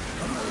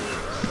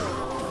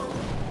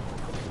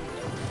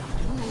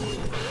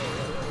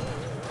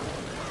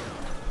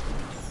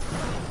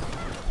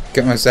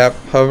 Get my zap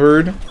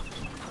hovered.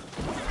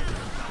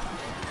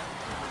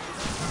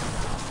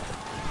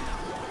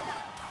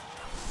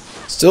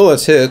 Still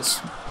has hits.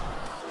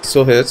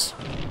 Still hits.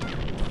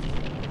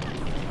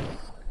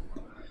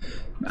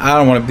 I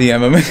don't want to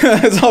DM him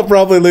because I'll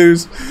probably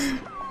lose.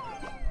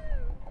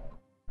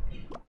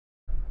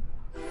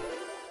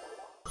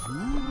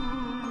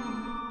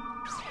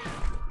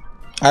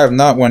 I have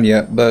not won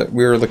yet, but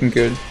we're looking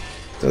good.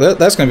 So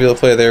that's going to be the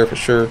play there for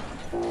sure.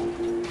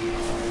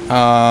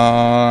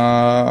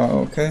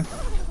 Okay.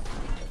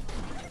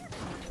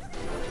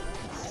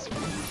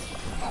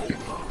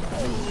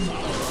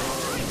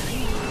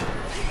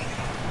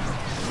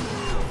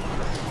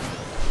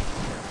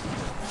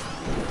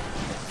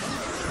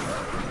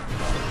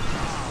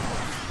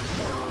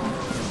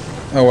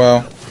 Oh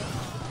wow.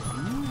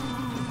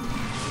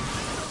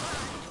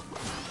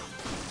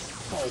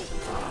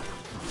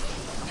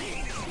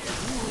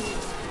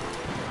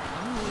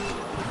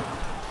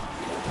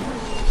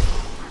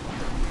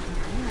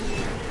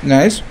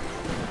 Nice.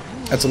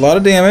 That's a lot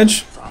of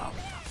damage.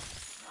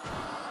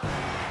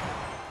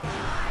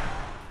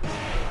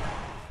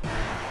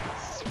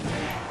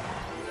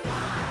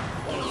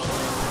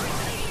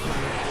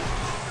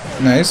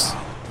 Nice.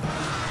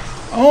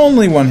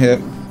 Only one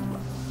hit.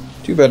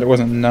 Too bad it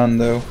wasn't none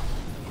though.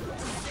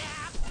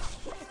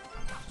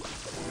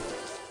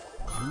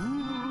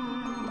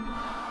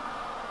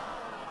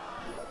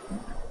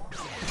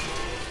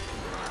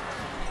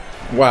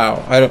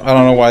 Wow. I don't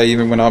know why I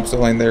even went opposite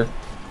lane there.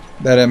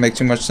 That didn't make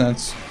too much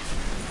sense.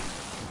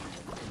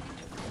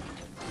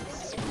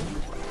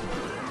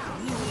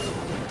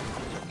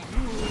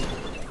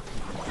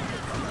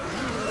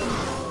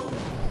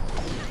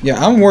 Yeah,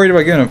 I'm worried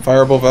about getting a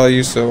fireball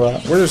value, so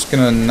we're just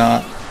gonna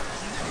not.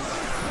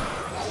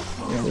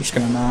 Yeah, we're just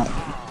gonna not.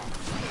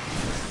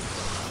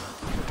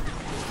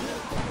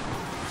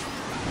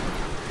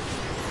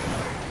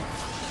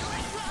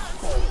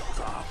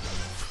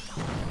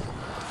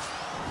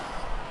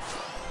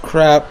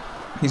 Crap,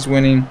 he's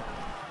winning.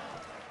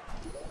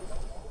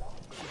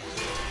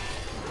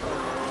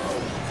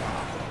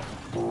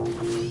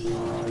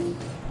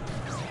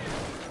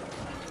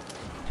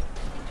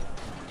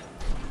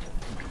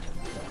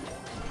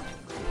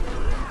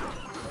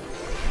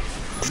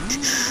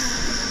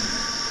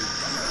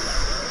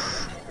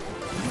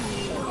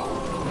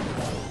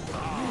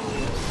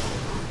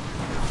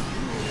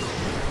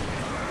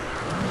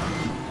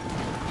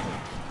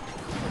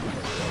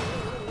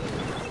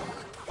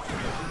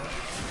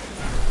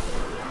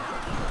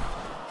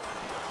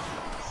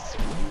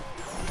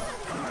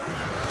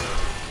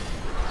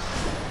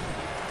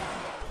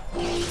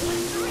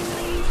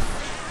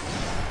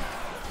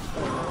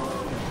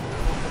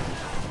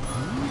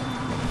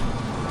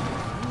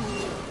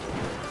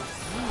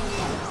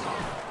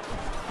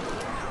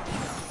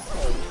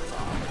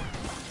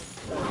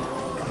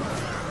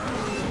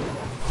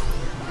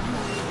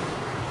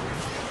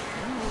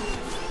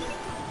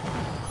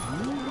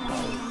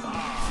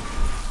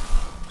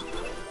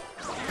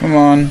 Come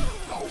on.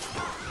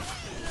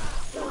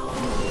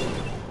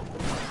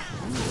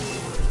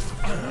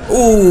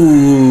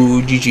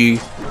 Ooh,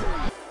 GG.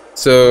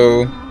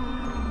 So,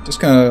 just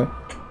kind of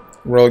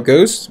roll a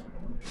ghost.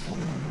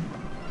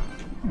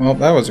 Well,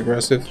 that was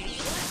aggressive.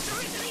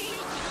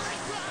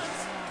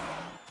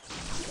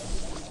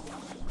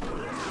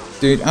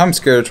 Dude, I'm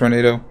scared of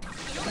tornado.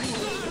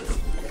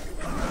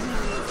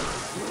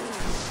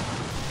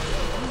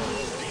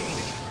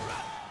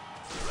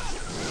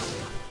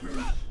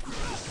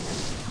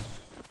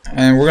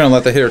 And we're gonna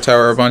let the hitter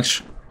tower a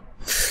bunch.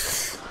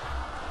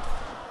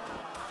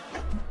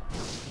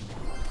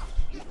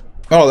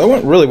 Oh, that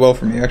went really well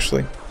for me,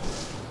 actually.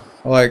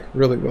 Like,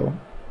 really well.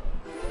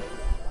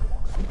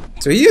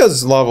 So he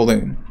has Lava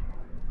Loon.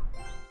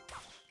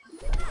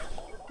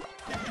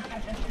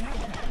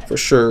 For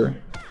sure.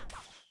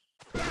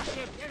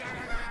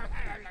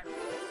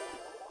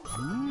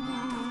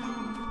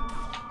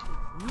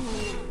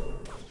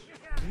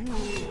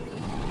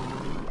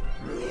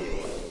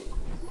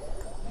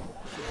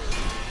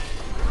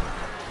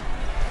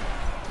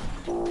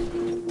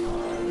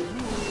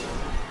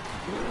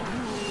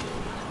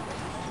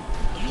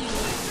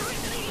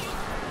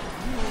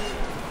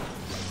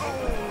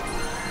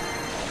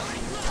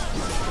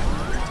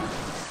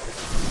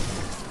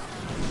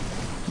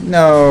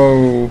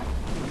 No.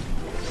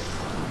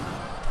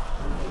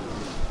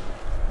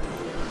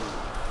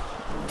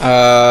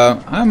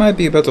 I might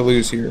be about to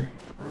lose here.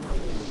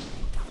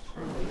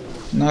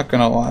 Not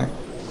gonna lie.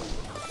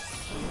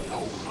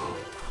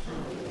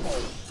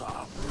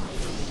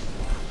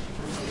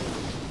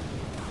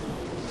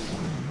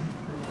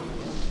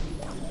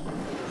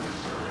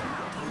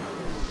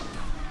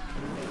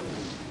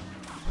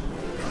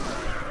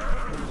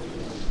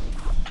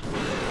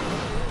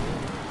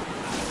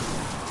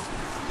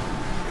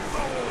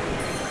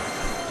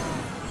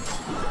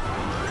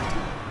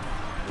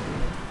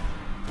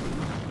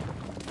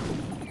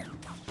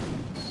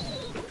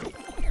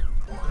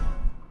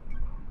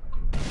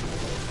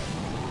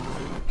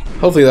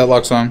 Hopefully that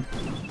locks on.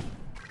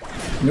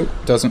 Nope,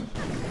 doesn't.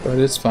 But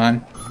it's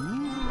fine.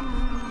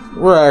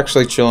 We're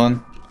actually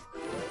chilling.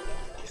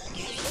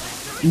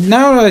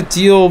 Not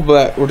ideal,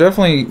 but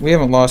we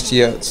haven't lost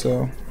yet,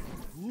 so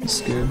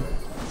it's good.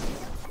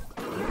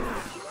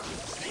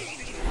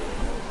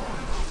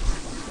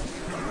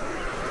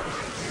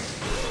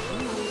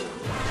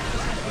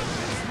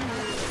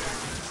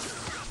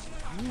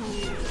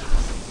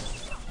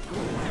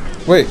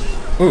 Wait,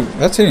 ooh,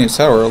 that's hitting his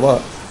tower a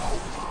lot.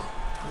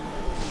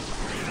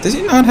 Does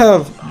he not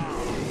have...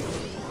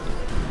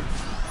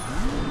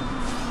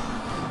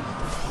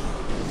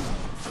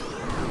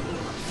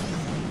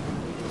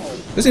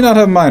 Does he not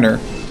have Miner?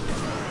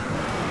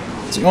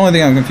 It's the only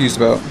thing I'm confused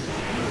about.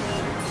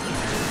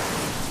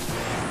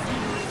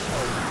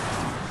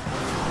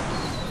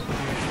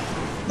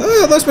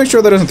 Let's make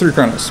sure that doesn't 3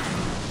 Chronos.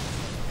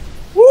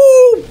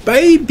 Woo,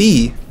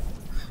 baby!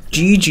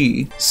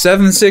 GG.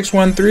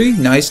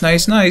 7613. Nice,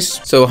 nice,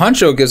 nice. So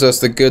Huncho gives us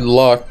the good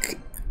luck,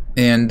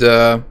 and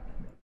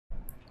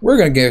we're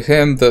gonna give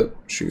him the...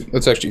 Shoot,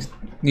 let's actually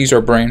use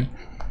our brain.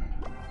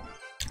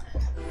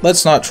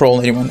 Let's not troll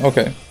anyone.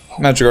 Okay.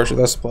 Magic Archer,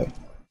 that's the play.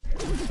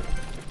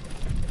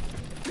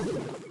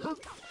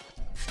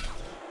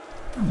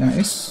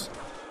 Nice.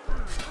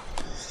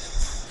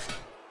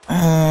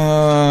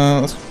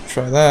 Let's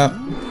try that.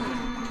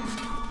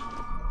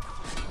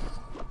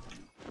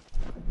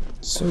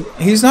 So,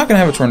 he's not gonna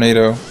have a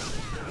tornado.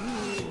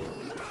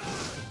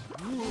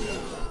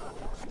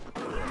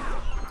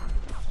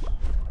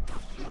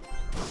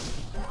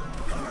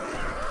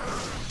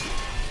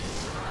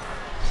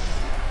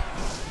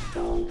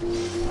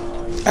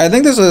 I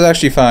think this is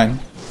actually fine.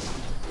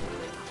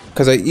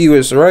 Because I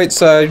E-was the right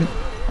side.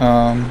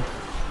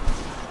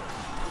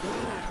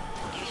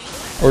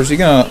 Or is he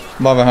gonna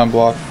Lava Hound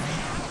block?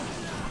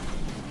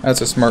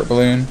 That's a smart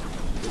balloon.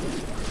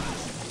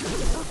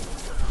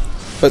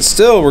 But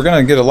still, we're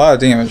gonna get a lot of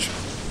damage.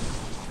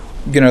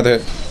 Get another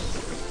hit.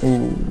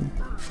 Ooh.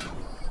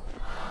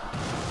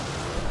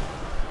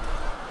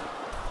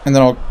 And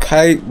then I'll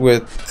kite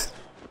with...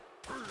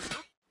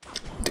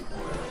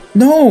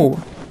 No!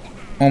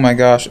 Oh my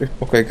gosh.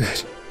 Okay,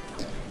 good.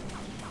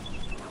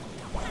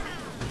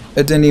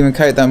 It didn't even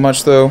kite that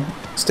much though.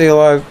 Stay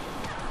alive.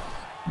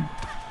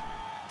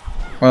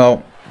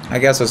 Well, I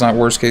guess that's not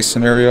worst case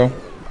scenario.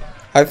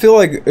 I feel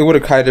like it would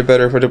have kited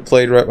better if it had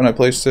played right when I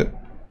placed it.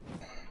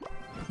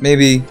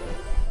 Maybe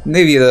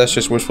that's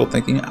just wishful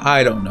thinking.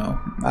 I don't know.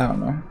 I don't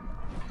know.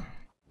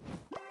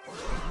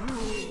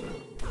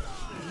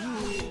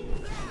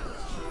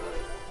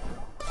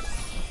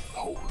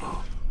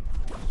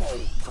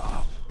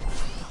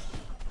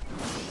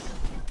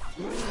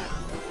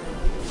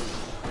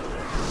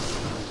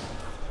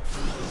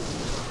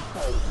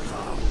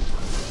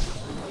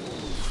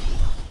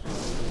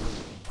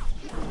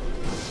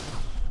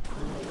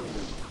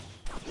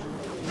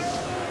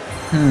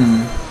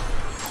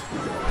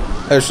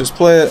 Let's just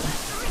play it.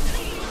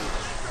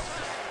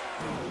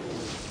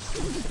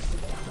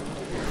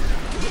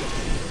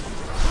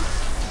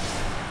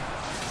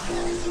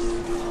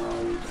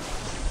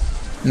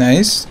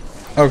 Nice.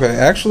 Okay,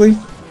 actually,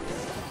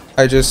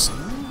 I just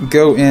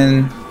go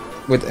in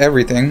with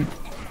everything,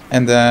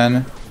 and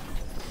then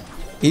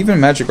even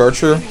Magic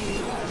Archer.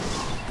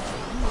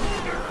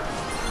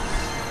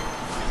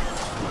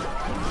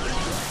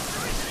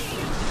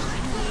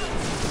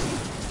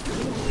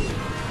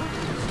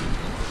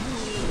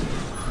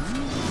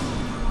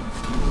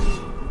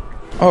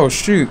 Oh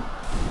shoot,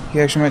 he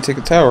actually might take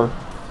a tower.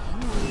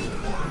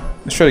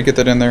 Let's try to get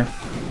that in there.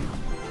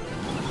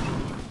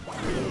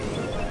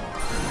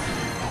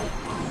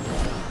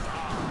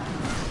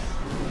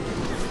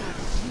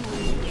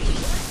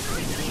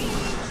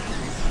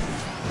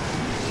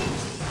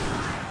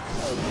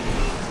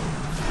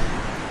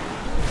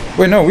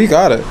 Wait, no, we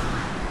got it.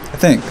 I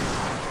think.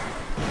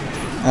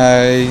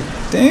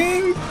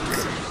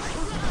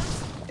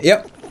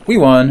 Yep, we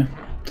won.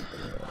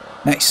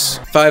 Nice.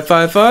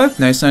 5-5-5.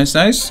 Nice, nice,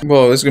 nice.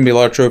 Well, this is gonna be a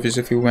lot of trophies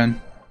if we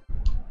win.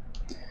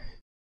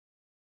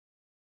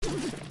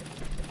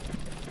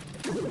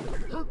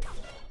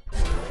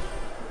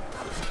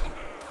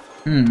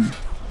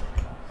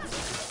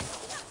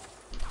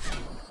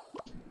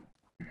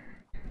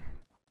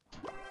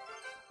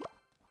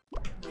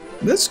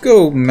 Let's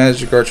go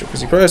Magic Archer,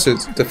 because he probably has to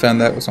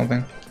defend that with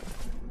something.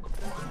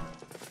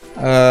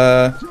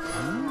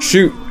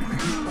 Shoot.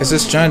 Is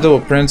this Giant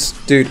Double Prince?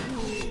 Dude,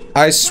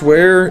 I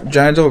swear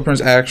Giant Double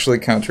Prince actually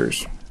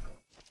counters.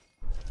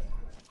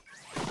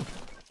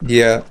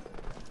 Yeah.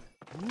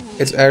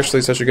 It's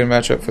actually such a good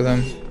matchup for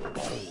them.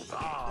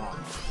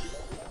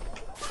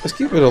 Let's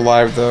keep it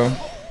alive, though.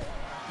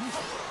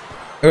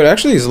 Oh, it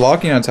actually is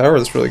locking on a tower.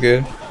 That's really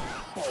good.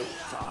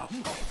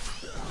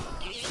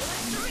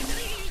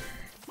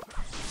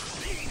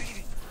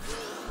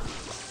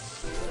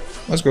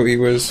 Let's go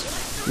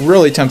E-Wiz.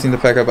 Really tempting to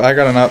Pekka, but I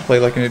gotta not play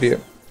like an idiot.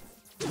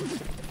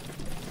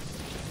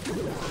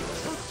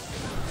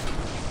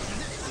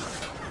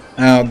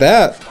 Now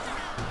that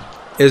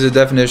is a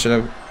definition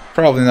of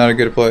probably not a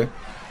good play.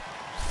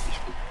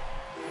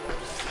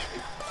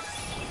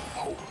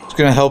 It's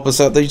gonna help us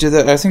out that he did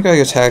that. I think I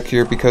attack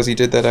here because he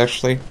did that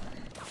actually.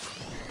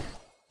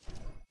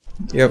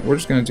 Yep, we're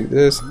just gonna do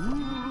this.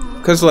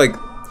 Because, like,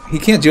 he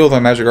can't deal with my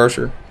Magic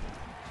Archer.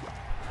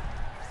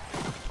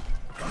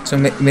 So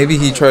maybe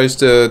he tries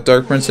to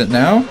Dark Prince it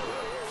now?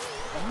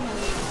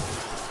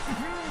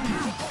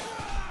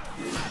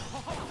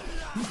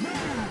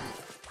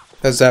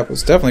 That zap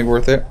was definitely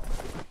worth it.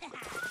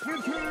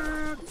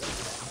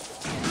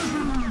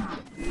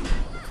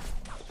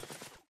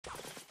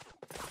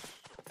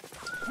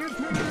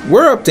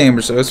 We're up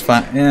Damer, so it's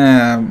fine.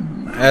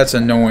 That's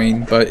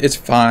annoying, but it's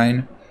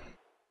fine.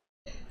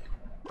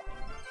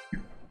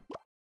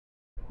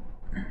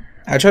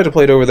 I tried to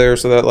play it over there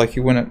so that, like, he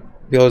wouldn't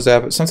be able to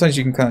zap it. Sometimes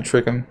you can kind of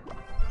trick him.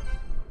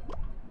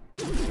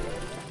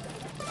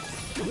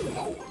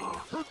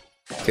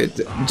 Okay,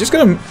 I'm just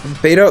gonna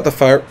bait out the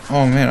fire.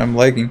 Oh man, I'm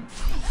lagging.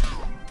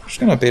 I'm just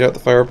gonna bait out the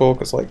fireball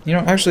because, like, you know,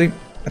 actually,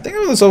 I think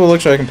with this level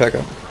elixir I can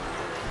Pekka.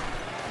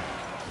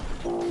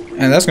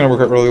 And that's gonna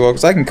work out really well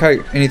because I can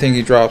kite anything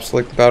he drops,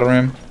 like the battle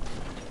ram.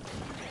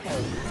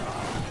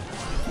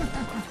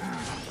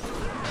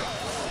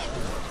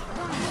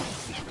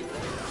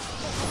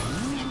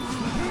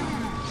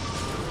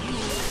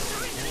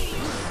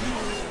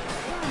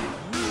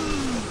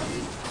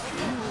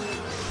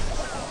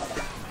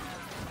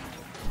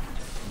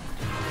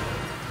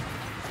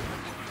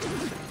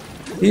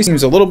 He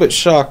seems a little bit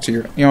shocked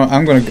here. You know,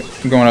 I'm going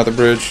out the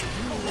bridge.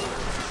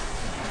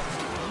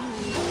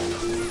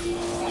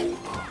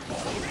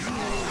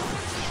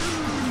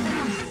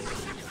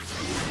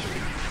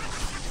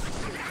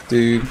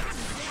 Dude.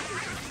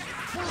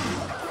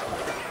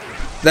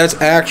 That's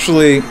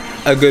actually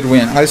a good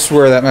win. I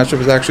swear that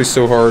matchup is actually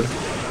so hard.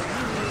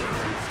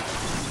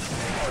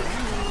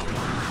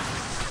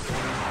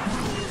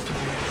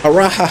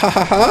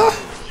 Hurrah!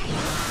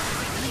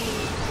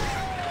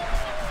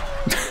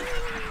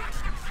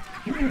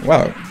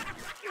 Wow,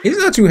 he's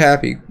not too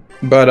happy,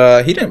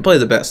 but he didn't play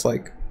the best.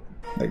 Like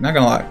not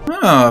gonna lie.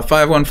 Ah,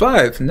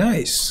 5-1-5,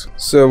 nice.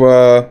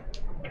 So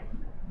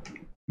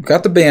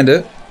got the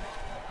bandit.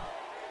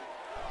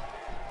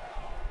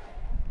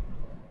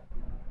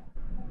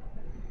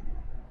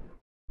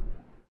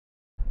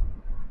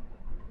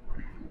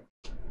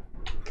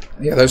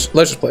 Yeah, let's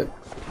just play it.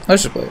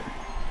 Let's just play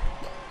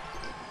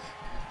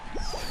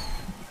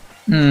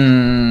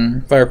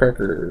it.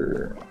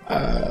 Firecracker.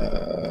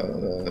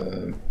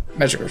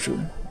 Magic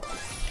Archer.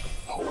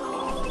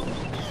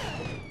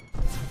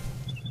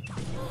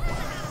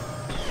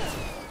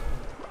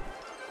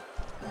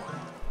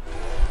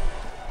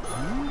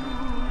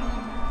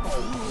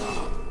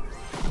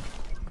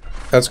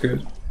 That's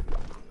good.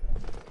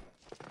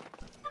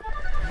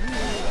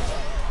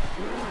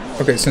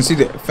 Okay, since he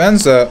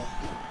defends that,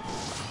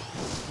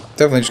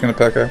 definitely just gonna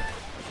Pekka.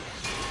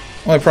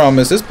 Only problem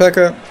is this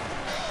Pekka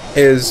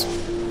is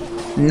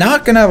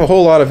not gonna have a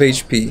whole lot of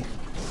HP.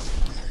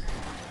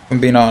 I'm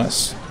being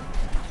honest.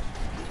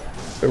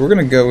 But we're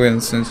gonna go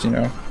in since, you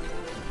know,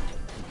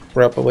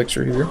 we're up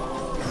elixir here.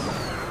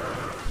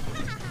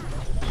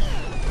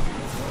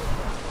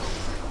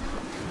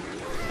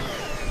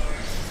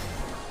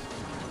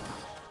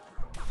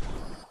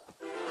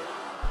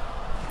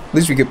 At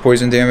least we get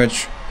poison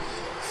damage.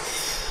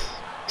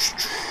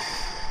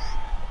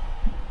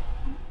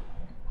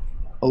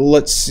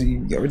 Let's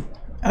see.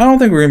 I don't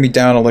think we're gonna be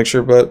down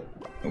elixir, but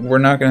we're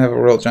not gonna have a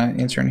Royal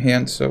Giant answer in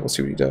hand, so we'll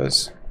see what he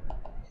does.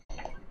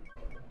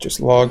 Just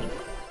log.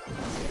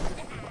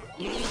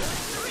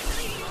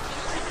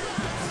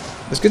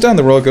 Let's get down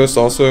the Royal Ghost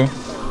also.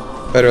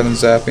 Better than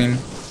zapping.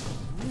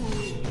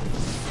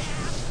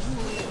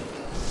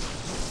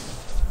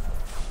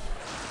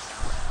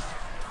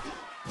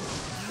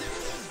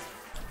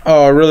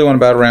 Oh, I really want a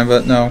battle ram,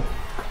 but no.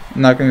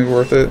 Not gonna be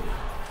worth it.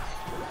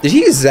 Did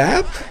he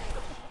zap?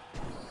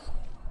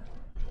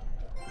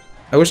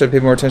 I wish I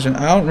paid more attention.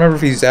 I don't remember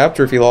if he zapped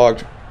or if he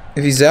logged.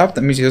 If he zapped,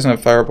 that means he doesn't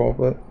have Fireball,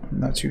 but I'm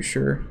not too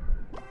sure.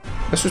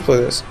 Let's just play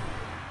this.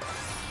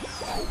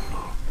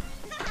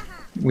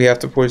 We have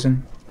to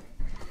poison.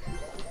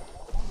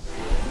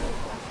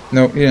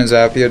 Nope, he didn't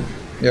zap. He had...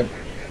 Yep.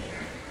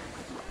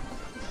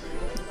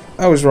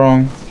 I was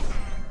wrong.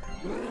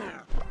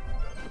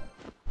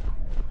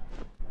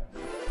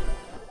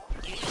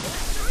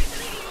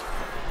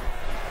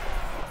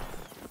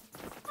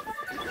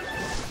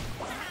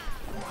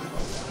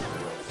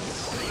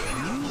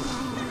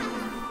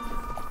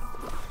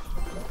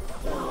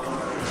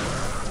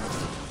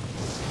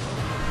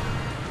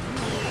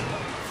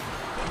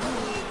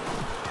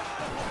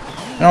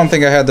 I don't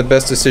think I had the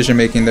best decision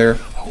making there.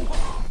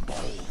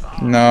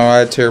 No, I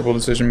had terrible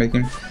decision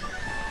making.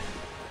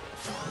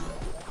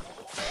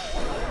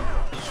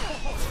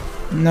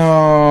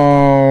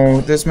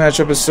 No, this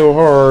matchup is so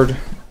hard,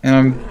 and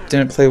I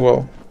didn't play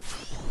well.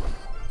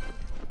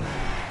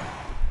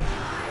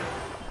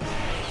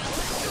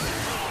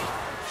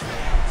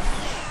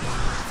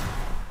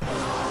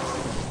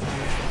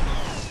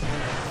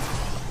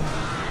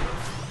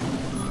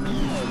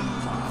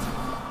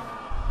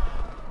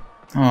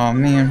 Oh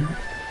man,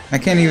 I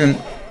can't even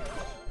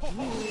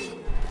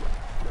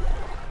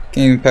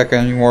Pekka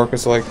anymore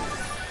because like,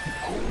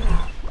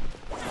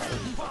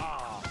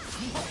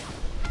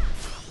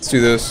 let's do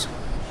this.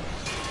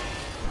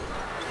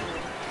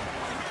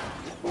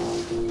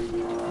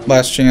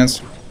 Last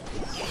chance.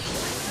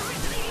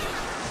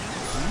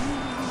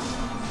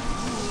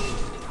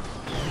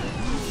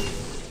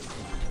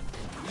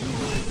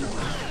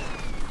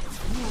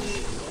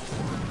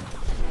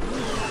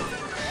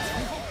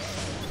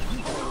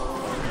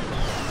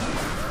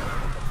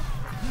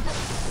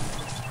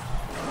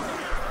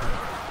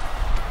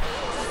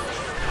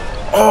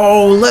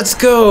 Oh, let's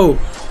go!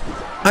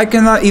 I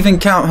cannot even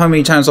count how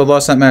many times I've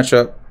lost that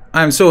matchup.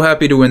 I'm so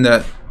happy to win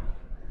that.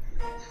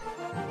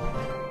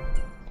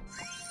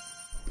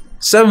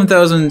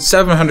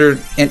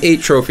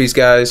 7,708 trophies,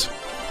 guys.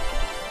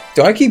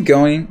 Do I keep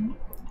going?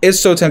 It's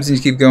so tempting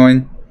to keep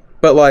going.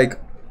 But like,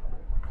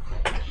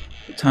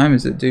 what time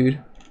is it, dude?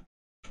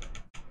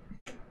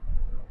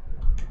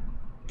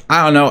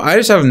 I don't know. I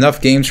just have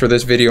enough games for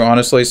this video,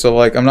 honestly, so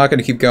like, I'm not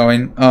gonna keep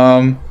going.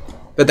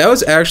 But that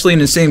was actually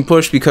an insane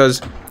push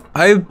because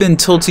I've been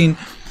tilting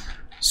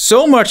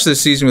so much this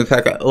season with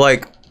Pekka.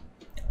 Like,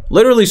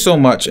 literally so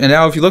much. And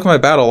now if you look at my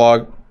battle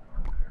log,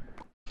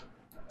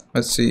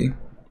 let's see.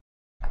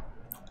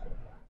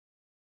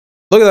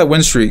 Look at that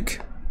win streak.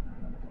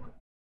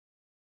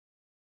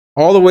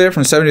 All the way up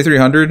from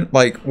 7,300.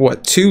 Like,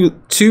 what, two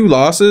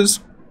losses?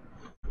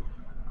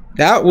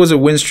 That was a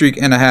win streak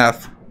and a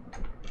half.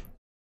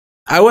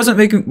 I wasn't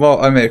making...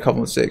 Well, I made a couple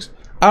mistakes.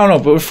 I don't know,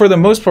 but for the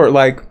most part,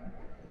 like...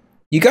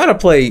 You gotta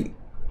play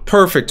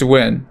perfect to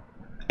win.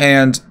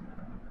 And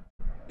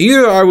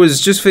either I was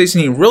just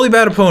facing really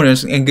bad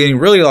opponents and getting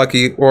really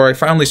lucky, or I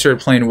finally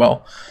started playing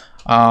well.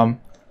 But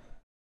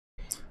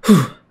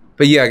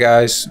yeah,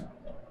 guys,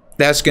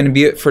 that's gonna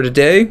be it for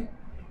today.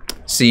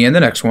 See you in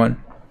the next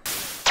one.